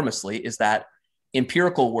this enormously, is that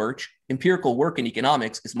empirical work in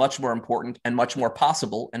economics is much more important and much more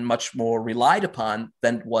possible and much more relied upon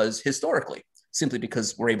than was historically, simply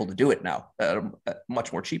because we're able to do it now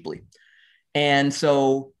much more cheaply. And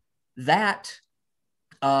so that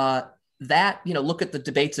look at the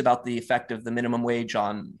debates about the effect of the minimum wage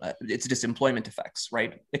on its disemployment effects,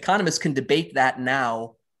 right? Economists can debate that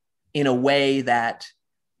now in a way that,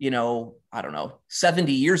 I don't know,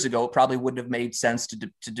 70 years ago, it probably wouldn't have made sense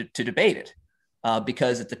to debate it,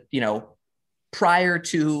 because prior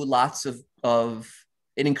to lots of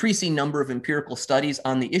an increasing number of empirical studies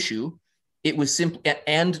on the issue, it was simple.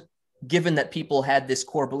 And given that people had this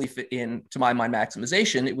core belief in, to my mind,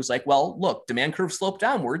 maximization, it was like, well, look, demand curve slope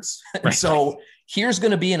downwards. Right. So here's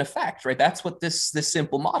going to be an effect, right? That's what this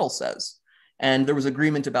simple model says. And there was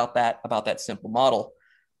agreement about that simple model.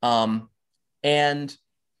 To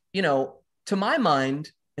my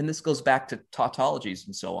mind, and this goes back to tautologies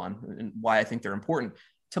and so on, and why I think they're important.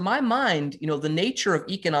 To my mind, the nature of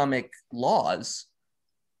economic laws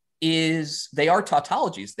is they are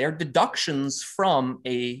tautologies. They're deductions from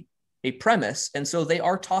a premise. And so they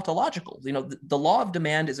are tautological. The law of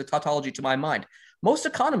demand is a tautology to my mind. Most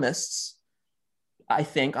economists, I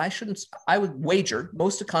would wager,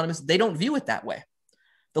 most economists, they don't view it that way.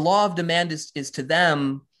 The law of demand is to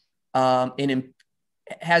them,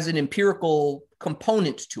 has an empirical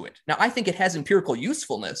component to it. Now, I think it has empirical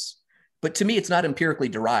usefulness, but to me, it's not empirically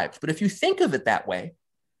derived. But if you think of it that way,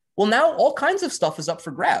 well, now all kinds of stuff is up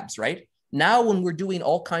for grabs, right? Now, when we're doing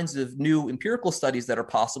all kinds of new empirical studies that are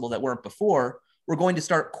possible that weren't before, we're going to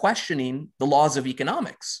start questioning the laws of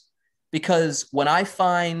economics. Because when I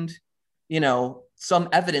find, some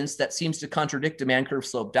evidence that seems to contradict demand curve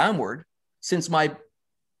slope downward, since my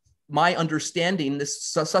understanding,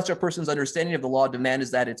 such a person's understanding of the law of demand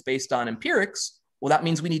is that it's based on empirics, well, that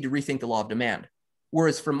means we need to rethink the law of demand.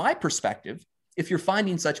 Whereas from my perspective, if you're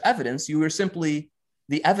finding such evidence, you are simply,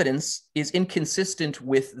 the evidence is inconsistent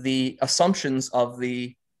with the assumptions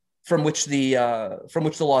from which the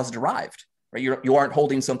law is derived, right? You aren't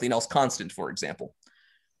holding something else constant, for example.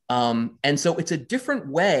 And so it's a different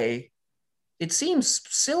way. It seems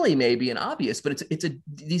silly maybe and obvious, but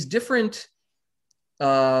these different,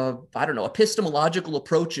 epistemological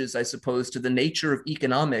approaches, I suppose, to the nature of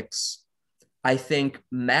economics, I think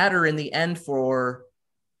matter in the end for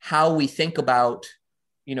how we think about,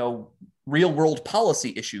 real world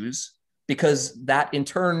policy issues, because that in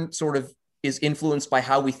turn sort of is influenced by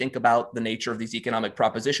how we think about the nature of these economic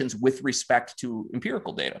propositions with respect to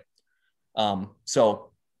empirical data.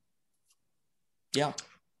 Yeah.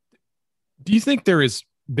 Do you think there has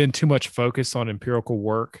been too much focus on empirical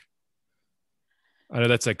work? I know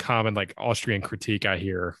that's a common Austrian critique I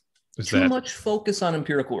hear. Too much focus on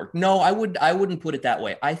empirical work? No, I wouldn't put it that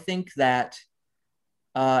way. I think that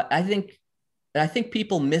I think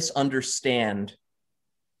people misunderstand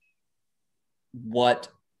what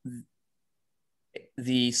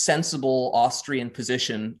the sensible Austrian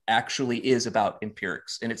position actually is about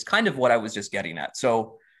empirics. And it's kind of what I was just getting at.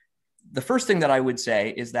 So the first thing that I would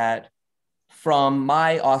say is that from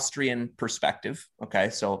my Austrian perspective, okay,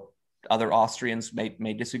 so other Austrians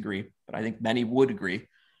may disagree, but I think many would agree.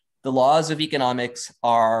 The laws of economics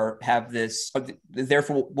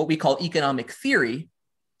therefore what we call economic theory,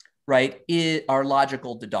 right, are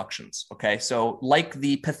logical deductions, okay? So like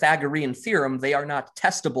the Pythagorean theorem, they are not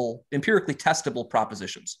empirically testable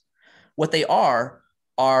propositions. What they are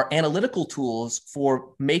analytical tools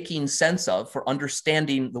for making sense of, for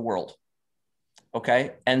understanding the world.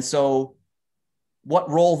 Okay. And so what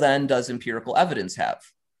role then does empirical evidence have?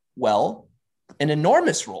 Well, an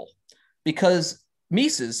enormous role, because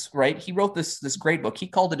Mises, right? He wrote this great book. He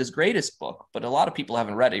called it his greatest book, but a lot of people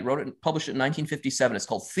haven't read it. He wrote it and published it in 1957. It's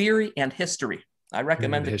called Theory and History. I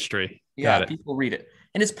recommend it. History. Yeah, Got it. people read it.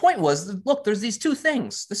 And his point was, look, there's these two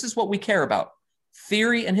things. This is what we care about: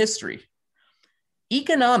 theory and history.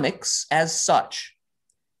 Economics, as such,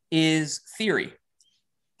 is theory.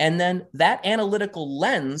 And then that analytical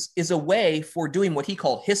lens is a way for doing what he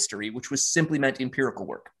called history, which was simply meant empirical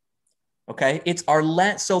work. Okay, it's our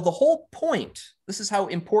lens. So the whole point, this is how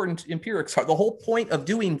important empirics are. The whole point of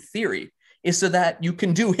doing theory is so that you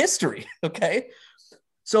can do history. Okay,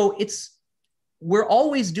 so we're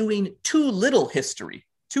always doing too little history,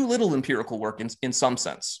 too little empirical work in some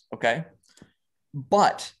sense. Okay,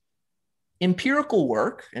 but empirical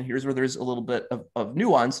work, and here's where there's a little bit of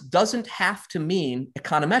nuance, doesn't have to mean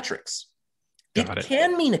econometrics. It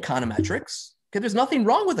can mean econometrics. Okay, there's nothing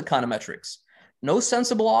wrong with econometrics. No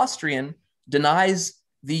sensible Austrian denies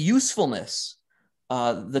the usefulness,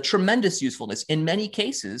 the tremendous usefulness in many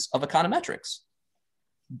cases of econometrics.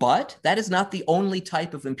 But that is not the only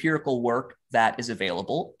type of empirical work that is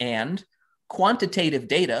available. And quantitative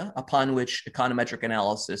data upon which econometric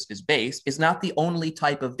analysis is based is not the only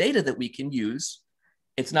type of data that we can use.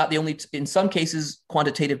 It's not the only, in some cases,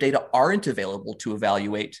 quantitative data aren't available to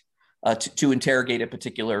evaluate, to interrogate a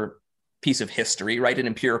particular piece of history, right? An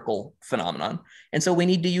empirical phenomenon. And so we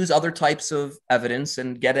need to use other types of evidence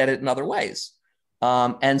and get at it in other ways.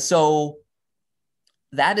 And so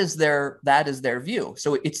that is their view.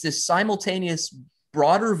 So it's this simultaneous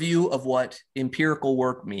broader view of what empirical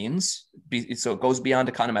work means. So it goes beyond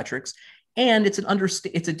econometrics, and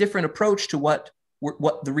it's a different approach to what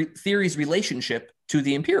the theory's relationship to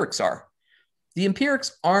the empirics are. The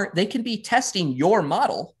empirics they can be testing your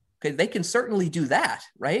model. Okay, they can certainly do that,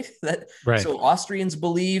 right? So Austrians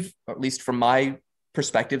believe, or at least from my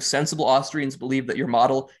perspective, sensible Austrians believe that your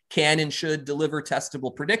model can and should deliver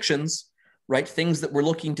testable predictions, right? Things that we're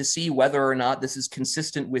looking to see whether or not this is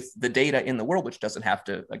consistent with the data in the world, which doesn't have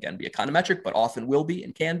to, again, be econometric, but often will be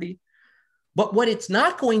and can be. But what it's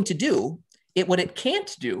not going to do, what it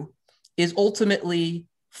can't do, is ultimately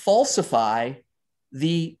falsify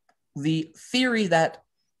the theory that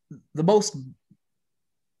the most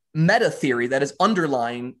meta theory that is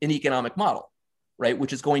underlying an economic model, right?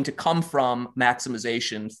 Which is going to come from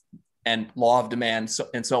maximization and law of demand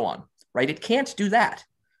and so on, right? It can't do that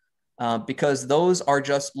because those are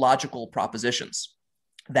just logical propositions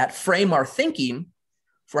that frame our thinking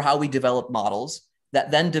for how we develop models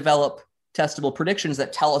that then develop testable predictions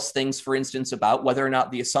that tell us things, for instance, about whether or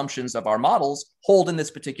not the assumptions of our models hold in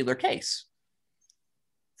this particular case,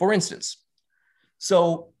 for instance.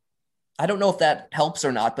 So I don't know if that helps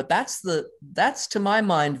or not, but that's to my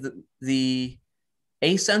mind the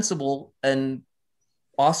asensible and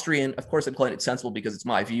Austrian. Of course, I'm calling it sensible because it's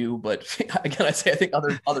my view, but again, I think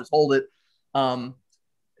others hold it.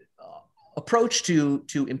 Approach to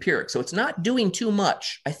empirics. So it's not doing too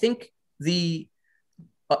much. I think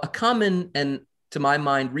a common and, to my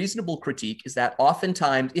mind, reasonable critique is that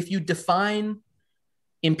oftentimes, if you define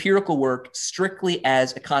empirical work strictly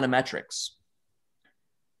as econometrics,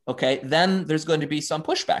 okay, then there's going to be some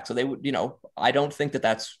pushback. So they would, I don't think that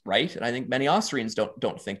that's right. And I think many Austrians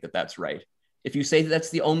don't think that that's right. If you say that that's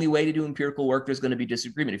the only way to do empirical work, there's going to be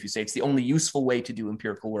disagreement. If you say it's the only useful way to do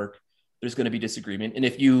empirical work, there's going to be disagreement. And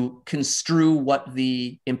if you construe what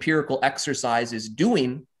the empirical exercise is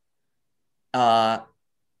doing at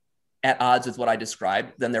odds with what I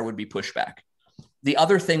described, then there would be pushback. The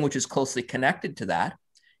other thing which is closely connected to that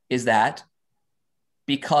is that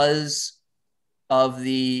because of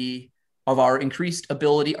our increased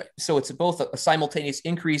ability, so it's both a simultaneous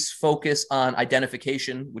increased focus on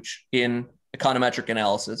identification, which in econometric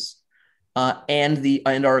analysis,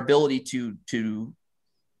 and our ability to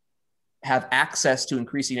have access to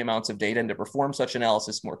increasing amounts of data and to perform such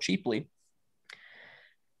analysis more cheaply.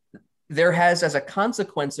 There has, as a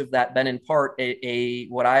consequence of that, been in part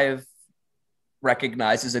what I've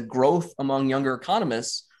recognized as a growth among younger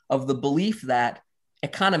economists of the belief that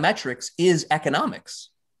econometrics is economics.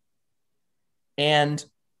 And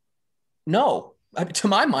no, to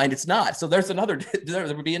my mind, it's not. So there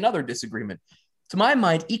would be another disagreement. To my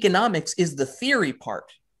mind, economics is the theory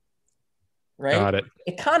part, right? Got it.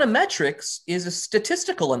 Econometrics is a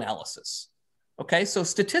statistical analysis. Okay, so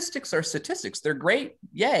statistics are statistics. They're great.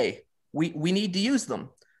 Yay. We need to use them,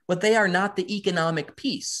 but they are not the economic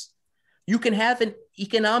piece. You can have an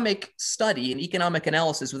economic study, an economic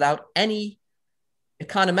analysis without any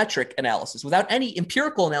econometric analysis, without any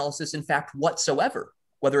empirical analysis, in fact, whatsoever.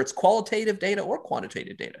 whether it's qualitative data or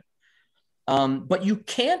quantitative data. But you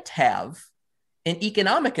can't have an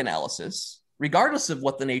economic analysis, regardless of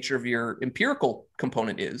what the nature of your empirical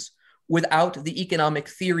component is, without the economic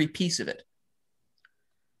theory piece of it.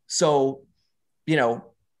 So,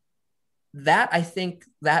 that, I think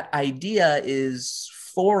that idea is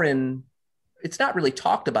foreign. It's not really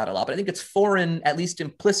talked about a lot, but I think it's foreign, at least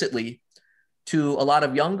implicitly, to a lot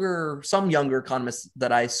of some younger economists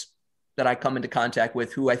that I come into contact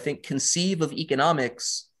with, who I think conceive of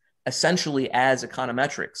economics essentially as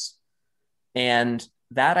econometrics. And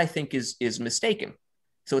that, I think, is mistaken.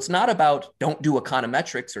 So it's not about don't do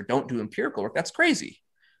econometrics or don't do empirical work. That's crazy,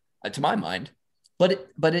 to my mind. But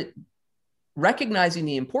it recognizing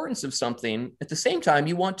the importance of something, at the same time,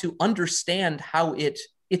 you want to understand how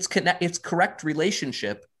its correct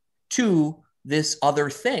relationship to this other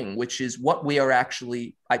thing, which is what we are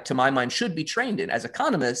actually, to my mind, should be trained in. As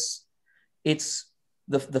economists, it's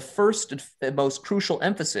the first and most crucial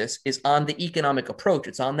emphasis is on the economic approach.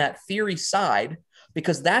 It's on that theory side,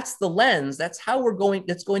 because that's the lens, that's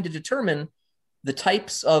going to determine the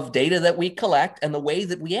types of data that we collect and the way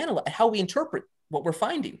that we analyze, how we interpret what we're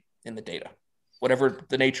finding in the data, whatever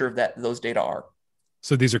the nature of those data are.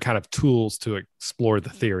 So these are kind of tools to explore the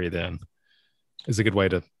theory, then, is a good way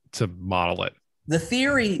to model it. The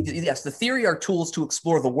theory, yes, the theory are tools to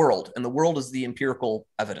explore the world, and the world is the empirical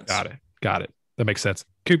evidence. Got it. That makes sense.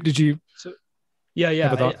 Coop, did you? So, yeah.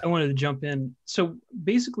 I wanted to jump in. So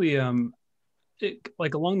basically,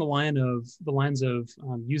 like along the lines of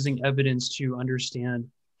using evidence to understand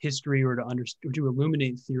history or to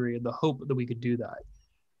illuminate theory, the hope that we could do that.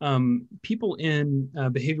 People in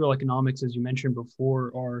behavioral economics, as you mentioned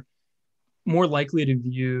before, are more likely to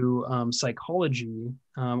view psychology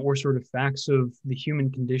or sort of facts of the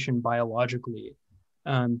human condition biologically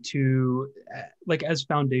as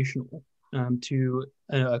foundational to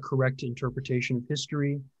a correct interpretation of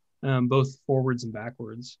history, both forwards and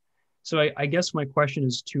backwards. So I guess my question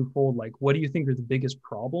is twofold. Like, what do you think are the biggest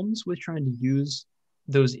problems with trying to use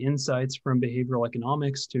those insights from behavioral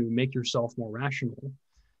economics to make yourself more rational?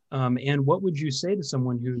 And what would you say to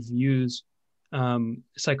someone who views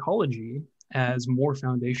psychology as more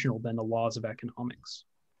foundational than the laws of economics?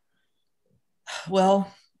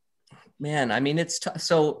 Well, man, I mean, it's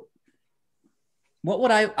so what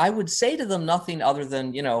would I would say to them? Nothing other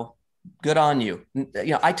than, good on you.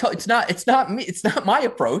 It's not me. It's not my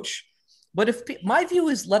approach. But if my view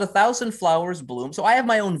is let 1,000 flowers bloom, so I have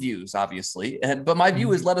my own views, obviously, but my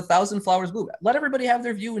view is let 1,000 flowers bloom. Let everybody have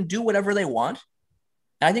their view and do whatever they want.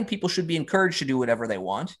 I think people should be encouraged to do whatever they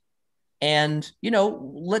want, and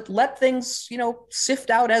let things sift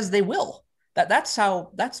out as they will. That's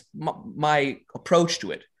my approach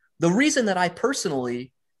to it. The reason that I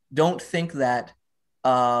personally don't think that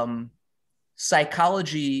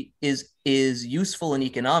psychology is useful in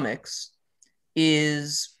economics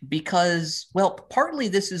is because, well, partly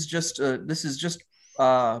this is just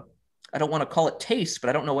I don't want to call it taste, but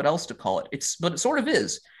I don't know what else to call it. But it sort of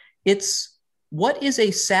is. It's what is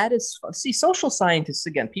a see, social scientists,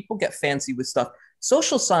 again, people get fancy with stuff.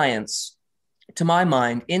 Social science, to my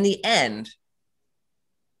mind, in the end,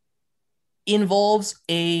 involves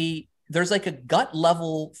there's like a gut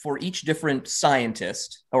level for each different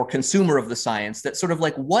scientist or consumer of the science that sort of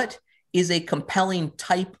like, what is a compelling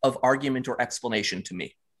type of argument or explanation to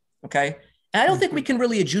me? Okay. And I don't think we can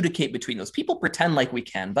really adjudicate between those. People pretend like we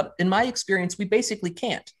can, but in my experience, we basically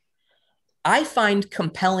can't. I find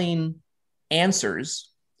compelling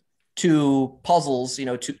answers to puzzles,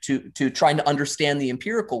 to trying to understand the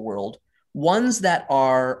empirical world, ones that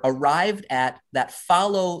are arrived at that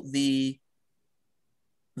follow the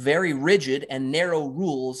very rigid and narrow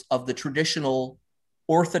rules of the traditional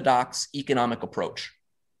orthodox economic approach.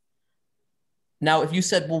 Now, if you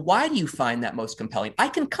said, well, why do you find that most compelling? I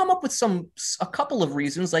can come up with a couple of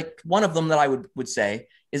reasons. Like one of them that I would say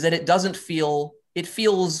is that it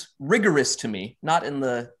feels rigorous to me, not in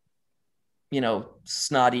the,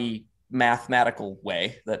 snotty mathematical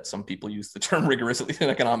way that some people use the term rigorous, at least in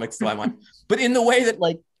economics, to my mind, but in the way that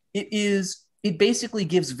it basically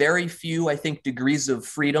gives very few, I think, degrees of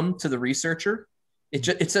freedom to the researcher.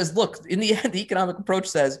 It says, look, in the end, the economic approach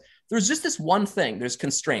says there's just this one thing. There's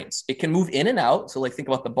constraints. It can move in and out. So like think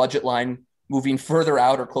about the budget line moving further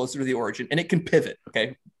out or closer to the origin, and it can pivot,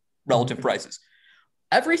 okay, relative prices.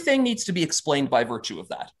 Everything needs to be explained by virtue of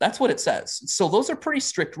that. That's what it says. So those are pretty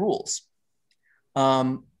strict rules.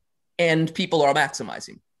 And people are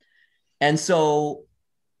maximizing. And so,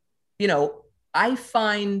 I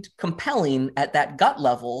find compelling at that gut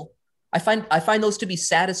level. I find those to be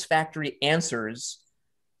satisfactory answers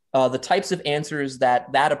the types of answers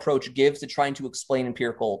that that approach gives to trying to explain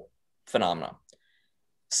empirical phenomena.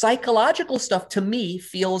 Psychological stuff to me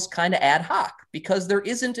feels kind of ad hoc because there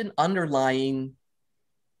isn't an underlying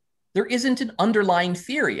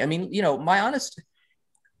theory. I mean,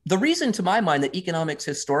 the reason to my mind that economics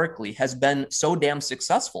historically has been so damn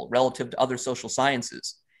successful relative to other social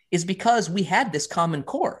sciences is because we had this common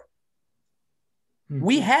core.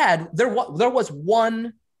 There was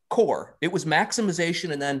one core. It was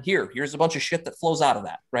maximization, and then here's a bunch of shit that flows out of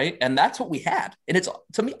that, right? And that's what we had. And it's,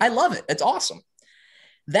 to me, I love it. It's awesome.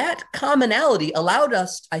 That commonality allowed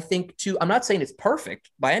us, I think, to, I'm not saying it's perfect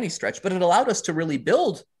by any stretch, but it allowed us to really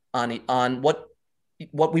build on what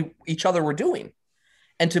we each other were doing,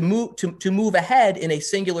 and to move ahead in a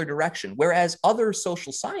singular direction. Whereas other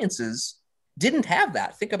social sciences didn't have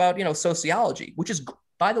that. Think about, sociology, which is,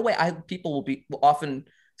 by the way, people will often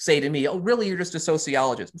say to me, "Oh, really? You're just a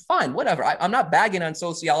sociologist?" Fine, whatever. I'm not bagging on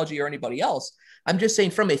sociology or anybody else. I'm just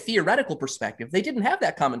saying from a theoretical perspective, they didn't have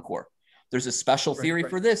that common core. There's a special theory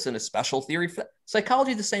for this and a special theory for that.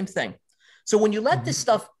 Psychology, the same thing. So when you let this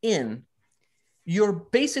stuff in, you're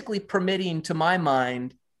basically permitting, to my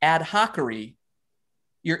mind, ad hocery.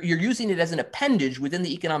 You're using it as an appendage within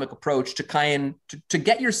the economic approach to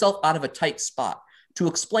get yourself out of a tight spot, to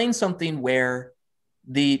explain something where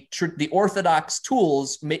the orthodox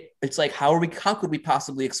tools, it's like, how could we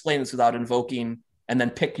possibly explain this without invoking, and then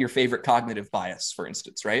pick your favorite cognitive bias, for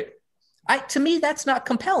instance, right? To me, that's not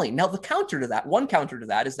compelling. Now, one counter to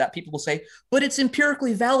that is that people will say, but it's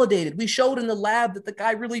empirically validated. We showed in the lab that the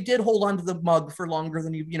guy really did hold onto the mug for longer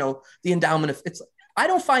than the endowment of it's. I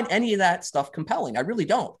don't find any of that stuff compelling. I really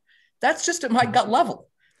don't. That's just at my gut level.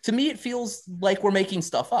 To me, it feels like we're making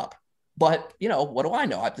stuff up. But what do I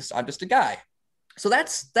know? I'm just a guy. So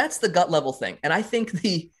that's the gut level thing. And I think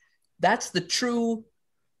that's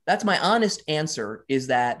my honest answer, is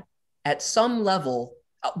that at some level,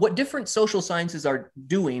 what different social sciences are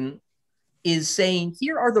doing is saying,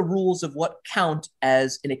 here are the rules of what count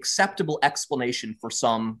as an acceptable explanation for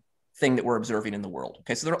some thing that we're observing in the world.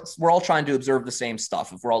 Okay, so we're all trying to observe the same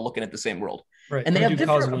stuff if we're all looking at the same world. Right. And they have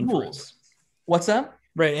different rules. What's that?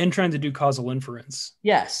 Right, and trying to do causal inference.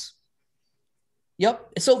 Yes.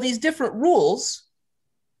 Yep. So these different rules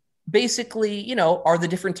basically, are the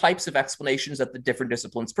different types of explanations that the different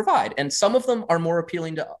disciplines provide. And some of them are more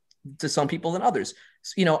appealing to some people than others.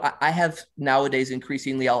 So, I have nowadays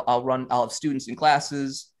increasingly, I'll have students in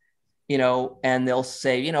classes, and they'll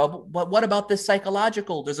say, but what about this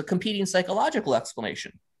psychological? There's a competing psychological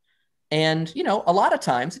explanation. And, a lot of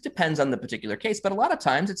times it depends on the particular case, but a lot of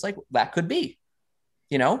times it's like, that could be,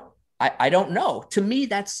 I don't know. To me,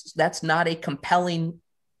 that's not a compelling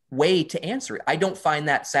way to answer it. I don't find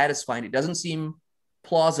that satisfying. It doesn't seem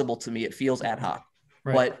plausible to me. It feels ad hoc,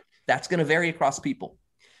 but that's going to vary across people.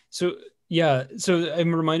 So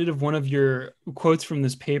I'm reminded of one of your quotes from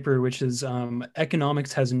this paper, which is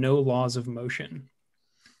economics has no laws of motion.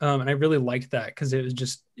 And I really liked that because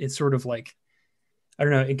it's sort of like, I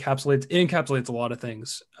don't know, it encapsulates a lot of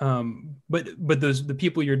things. But the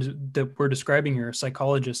people that we're describing here,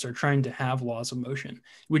 psychologists, are trying to have laws of motion.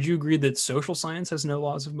 Would you agree that social science has no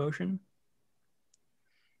laws of motion?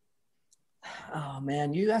 Oh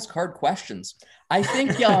man, you ask hard questions. I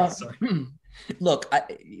think, look,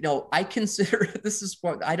 I consider this is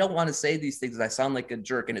what I don't want to say these things. I sound like a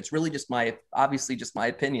jerk, and it's really just my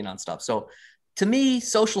opinion on stuff. So to me,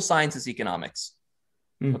 social science is economics.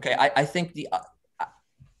 Okay. I think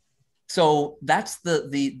so that's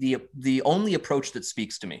the only approach that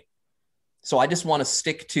speaks to me. So I just want to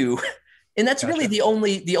stick to, and that's really the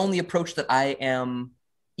only approach that I am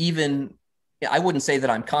even, I wouldn't say that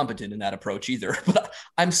I'm competent in that approach either, but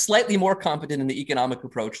I'm slightly more competent in the economic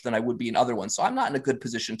approach than I would be in other ones. So I'm not in a good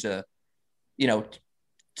position to,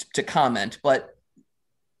 to comment, but.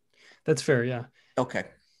 That's fair. Yeah. Okay.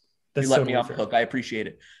 That's you let me off the hook. I appreciate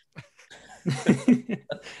it.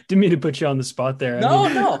 Didn't mean to put you on the spot there.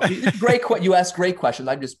 No. Great. You ask great questions.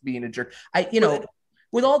 I'm just being a jerk.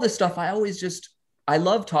 With all this stuff, I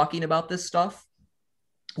love talking about this stuff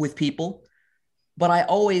with people, but I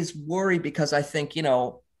always worry because I think,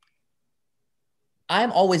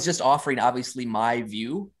 I'm always just offering obviously my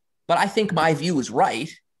view, but I think my view is right.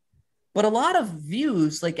 But a lot of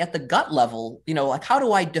views, like at the gut level, like how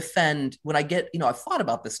do I defend when I get, I've thought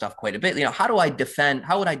about this stuff quite a bit, how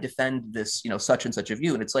would I defend this, such and such a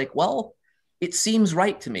view? And it's like, well, it seems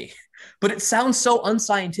right to me, but it sounds so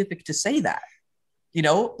unscientific to say that,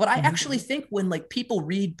 but I actually think when like people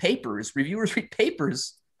read papers, reviewers read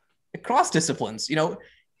papers across disciplines,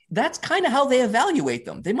 that's kind of how they evaluate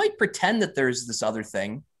them. They might pretend that there's this other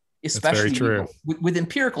thing, especially with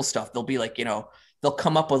empirical stuff. They'll be like, they'll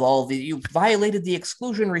come up with all the, you violated the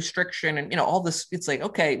exclusion restriction and, you know, all this. It's like,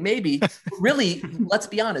 okay, maybe really, let's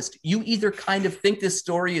be honest. You either kind of think this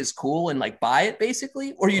story is cool and like buy it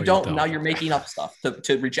basically, or you don't. Now you're making up stuff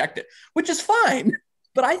to reject it, which is fine.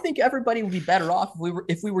 But I think everybody would be better off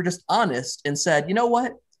if we were just honest and said, you know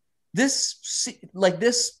what, this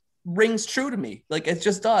rings true to me. Like it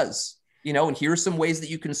just does, you know, and here's some ways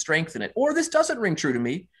that you can strengthen it. Or this doesn't ring true to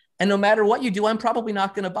me. And no matter what you do, I'm probably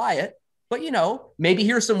not going to buy it. But, you know, maybe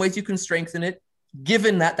here's some ways you can strengthen it,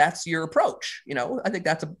 given that that's your approach. You know, I think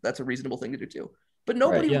that's a reasonable thing to do too. But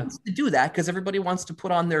nobody wants to do that because everybody wants to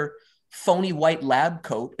put on their phony white lab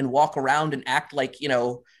coat and walk around and act like, you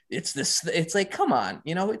know, it's like, come on,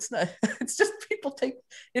 you know, it's not, it's just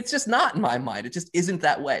it's just not in my mind. It just isn't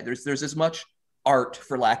that way. There's as much art,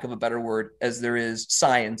 for lack of a better word, as there is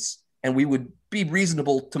science. And we would be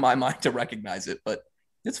reasonable to my mind to recognize it, but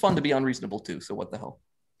it's fun to be unreasonable too. So what the hell?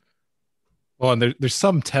 Well, and there's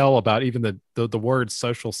some tell about even the word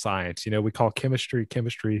social science. You know, we call chemistry,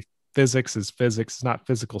 physics is physics, it's not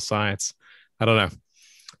physical science. I don't know.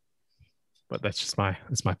 But that's just my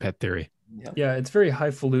pet theory. Yeah, it's very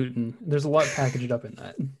highfalutin. There's a lot packaged up in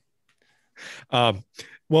that.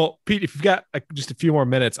 Well, Pete, if you've got just a few more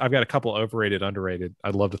minutes, I've got a couple overrated, underrated.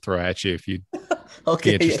 I'd love to throw at you if you'd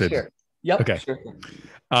okay, be interested. Yeah, sure. Yep. Okay. Sure.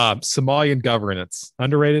 Somalian governance,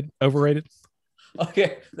 underrated, overrated?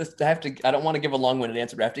 Okay, I don't want to give a long-winded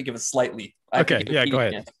answer, but I have to give a slightly. Okay, yeah, go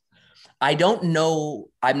ahead. Answer. I don't know.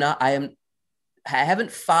 I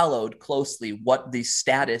haven't followed closely what the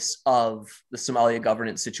status of the Somalia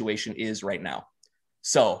governance situation is right now.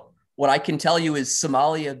 So what I can tell you is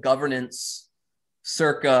Somalia governance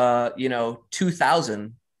circa,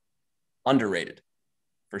 2000, underrated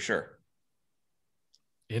for sure.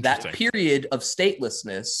 That period of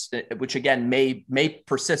statelessness, which again may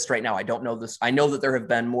persist right now. I don't know this. I know that there have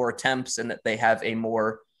been more attempts and that they have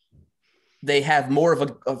more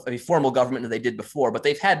of a formal government than they did before, but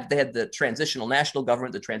they had the transitional national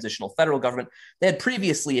government, the transitional federal government. They had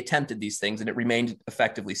previously attempted these things and it remained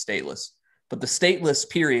effectively stateless. But the stateless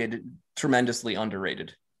period, tremendously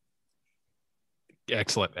underrated.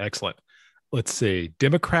 Excellent. Let's see.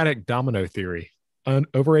 Democratic domino theory,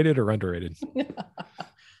 overrated or underrated?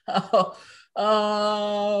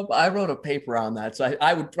 I wrote a paper on that, so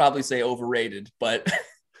I would probably say overrated, but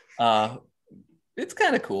it's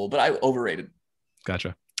kind of cool, but overrated.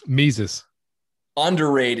 Gotcha. Mises.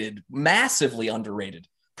 Underrated, massively underrated.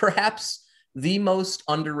 Perhaps the most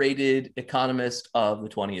underrated economist of the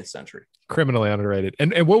 20th century. Criminally underrated.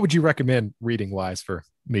 And what would you recommend reading wise for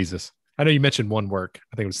Mises? I know you mentioned one work.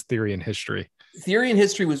 I think it was Theory and History. Theory and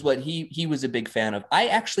History was what he was a big fan of. I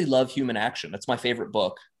actually love Human Action. That's my favorite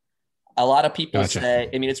book. A lot of people say,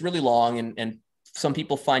 I mean, it's really long and some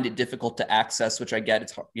people find it difficult to access, which I get.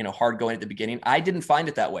 It's hard going at the beginning. I didn't find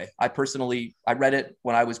it that way. I read it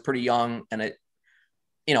when I was pretty young, and it,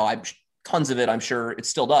 tons of it, I'm sure it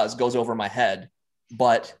still goes over my head,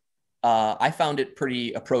 but I found it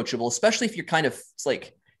pretty approachable, especially if you're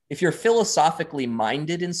if you're philosophically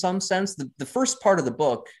minded in some sense. The first part of the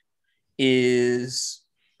book is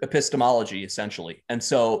epistemology, essentially. And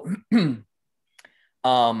so,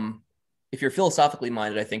 if you're philosophically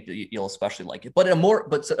minded, I think that you'll especially like it. But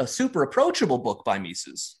a super approachable book by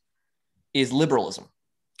Mises is Liberalism.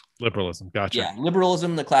 Liberalism, gotcha. Yeah,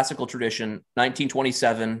 Liberalism, the classical tradition,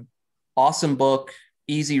 1927. Awesome book,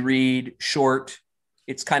 easy read, short.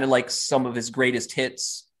 It's kind of like some of his greatest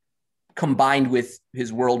hits combined with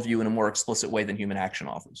his worldview in a more explicit way than Human Action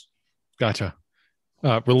offers. Gotcha.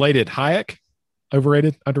 Related, Hayek,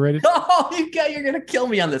 overrated, underrated? Oh, you're going to kill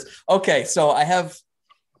me on this. Okay, so I have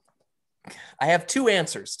two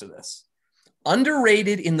answers to this.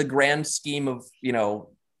 Underrated in the grand scheme of,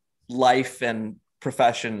 life and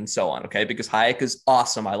profession and so on, okay? Because Hayek is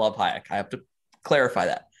awesome. I love Hayek. I have to clarify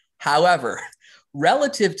that. However,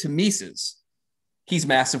 relative to Mises, he's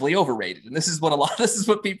massively overrated. And this is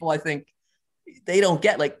what people, I think, they don't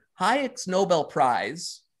get. Like Hayek's Nobel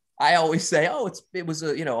Prize, I always say, it was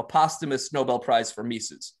a posthumous Nobel Prize for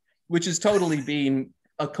Mises, which is totally being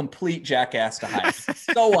a complete jackass to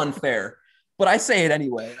Hayek. So unfair. But I say it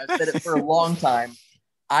anyway. I've said it for a long time.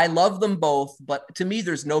 I love them both, but to me,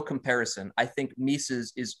 there's no comparison. I think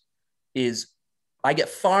Mises is I get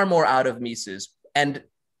far more out of Mises. And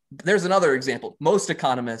there's another example. Most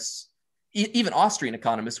economists, even Austrian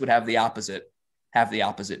economists, would have the opposite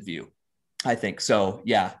view, I think. So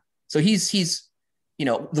yeah. So he's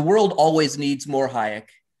the world always needs more Hayek,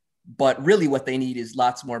 but really what they need is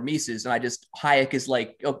lots more Mises. And Hayek is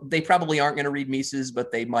like, they probably aren't going to read Mises, but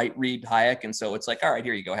they might read Hayek. And so it's like, all right,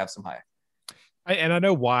 here you go, have some Hayek. And I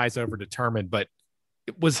know why is overdetermined, but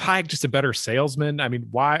was Hayek just a better salesman? I mean,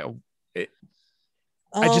 why?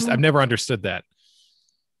 I've Um, never understood that.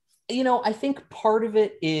 I think part of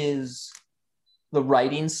it is the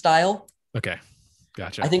writing style. Okay.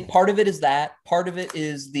 Gotcha. I think part of it is that. Part of it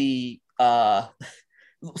is the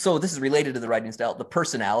so this is related to the writing style, the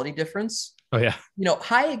personality difference. Oh yeah.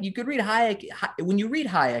 Hayek, you could read Hayek. When you read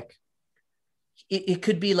Hayek, it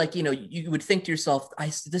could be like, you would think to yourself,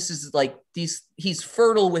 this is like he's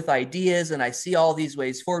fertile with ideas, and I see all these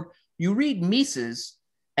ways forward. You read Mises,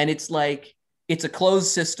 and it's like, it's a closed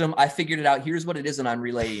system. I figured it out. Here's what it is, and I'm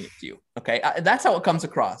relaying it to you. Okay. That's how it comes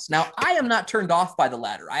across. Now, I am not turned off by the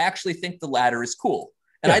latter. I actually think the latter is cool.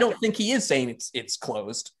 And yeah. I don't think he is saying it's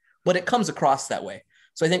closed, but it comes across that way.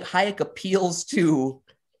 So I think Hayek appeals to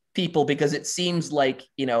people because it seems like,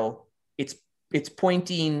 it's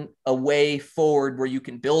pointing a way forward where you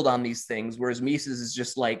can build on these things. Whereas Mises is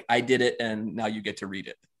just like, I did it, and now you get to read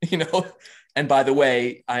it, And by the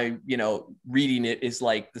way, reading it is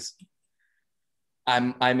like this.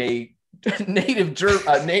 I'm a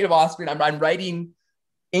native Austrian. I'm writing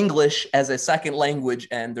English as a second language,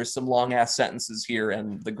 and there's some long ass sentences here,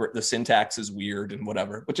 and the syntax is weird and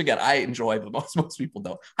whatever. Which again, I enjoy, but most people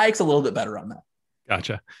don't. Hayek's a little bit better on that.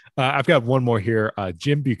 Gotcha. I've got one more here.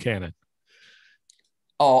 Jim Buchanan.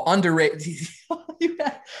 Oh, underrated.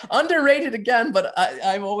 Underrated again, but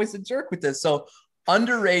I'm always a jerk with this. So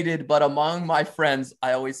underrated, but among my friends,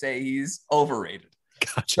 I always say he's overrated.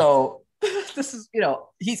 Gotcha. So this is,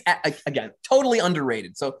 he's again totally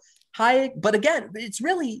underrated. So Hayek, but again, it's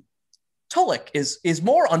really Tullock is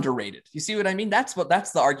more underrated. You see what I mean? That's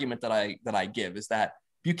the argument that I give, is that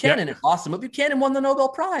Buchanan is awesome, but Buchanan won the Nobel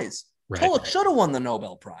Prize. Right. Tullock should have won the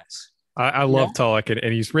Nobel Prize. I love Tullock,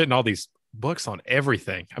 and he's written all these books on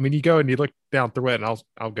everything. I mean, you go and you look down through it, and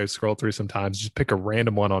I'll go scroll through sometimes, just pick a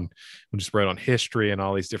random one on just wrote on history and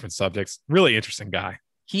all these different subjects. Really interesting guy.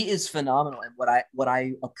 He is phenomenal. And what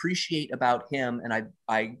I appreciate about him, and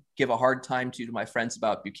I give a hard time to my friends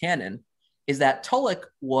about Buchanan, is that Tullock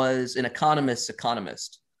was an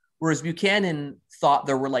economist, whereas Buchanan thought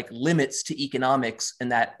there were like limits to economics,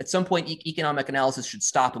 and that at some point economic analysis should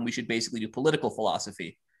stop, and we should basically do political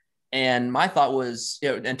philosophy. And my thought was,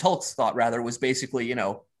 and Tullock's thought rather was basically,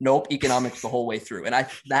 nope, economics the whole way through. And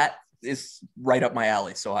that is right up my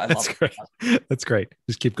alley. So I love it. That's great.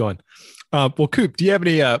 Just keep going. Well, Coop, do you have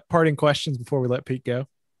any parting questions before we let Pete go?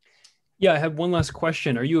 Yeah, I have one last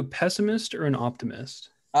question. Are you a pessimist or an optimist?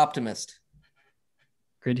 Optimist.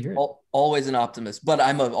 Great to hear it. Always an optimist, but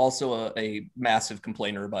I'm also a massive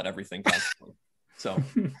complainer about everything constantly. So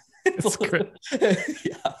that's great.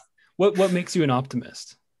 Yeah. What makes you an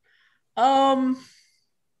optimist? I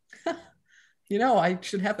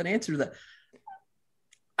should have an answer to that.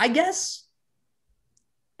 I guess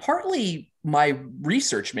partly my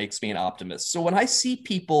research makes me an optimist. So when I see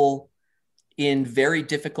people in very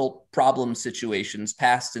difficult problem situations,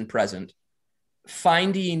 past and present,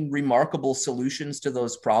 finding remarkable solutions to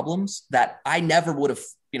those problems that I never would have,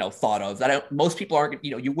 thought of, most people aren't,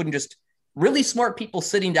 you wouldn't just, really smart people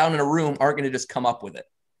sitting down in a room aren't going to just come up with it,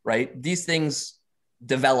 right? These things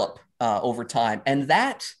develop over time. And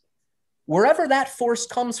that, wherever that force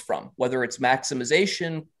comes from, whether it's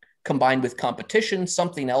maximization combined with competition,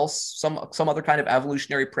 something else, some other kind of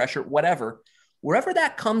evolutionary pressure, whatever, wherever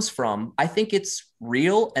that comes from, I think it's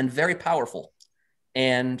real and very powerful.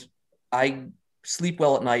 And I sleep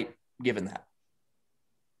well at night given that.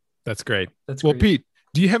 That's great. Well, Pete,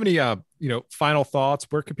 do you have any final thoughts?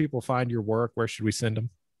 Where can people find your work? Where should we send them?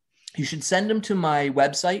 You should send them to my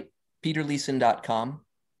website, peterleeson.com.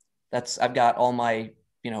 I've got all my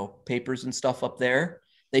papers and stuff up there.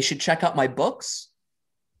 They should check out my books: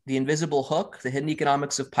 The Invisible Hook, The Hidden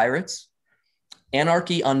Economics of Pirates;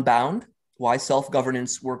 Anarchy Unbound, Why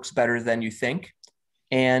Self-Governance Works Better Than You Think;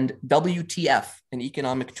 and WTF, An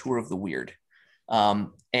Economic Tour of the Weird.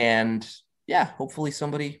 And yeah, hopefully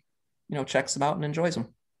somebody checks them out and enjoys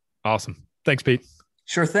them. Awesome. Thanks, Pete.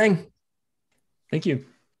 Sure thing. Thank you.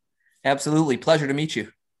 Absolutely. Pleasure to meet you.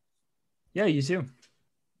 Yeah, you too.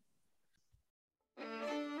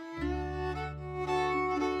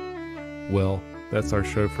 Well, that's our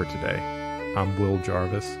show for today. I'm Will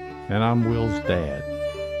Jarvis. And I'm Will's dad.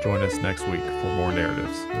 Join us next week for more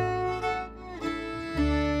narratives.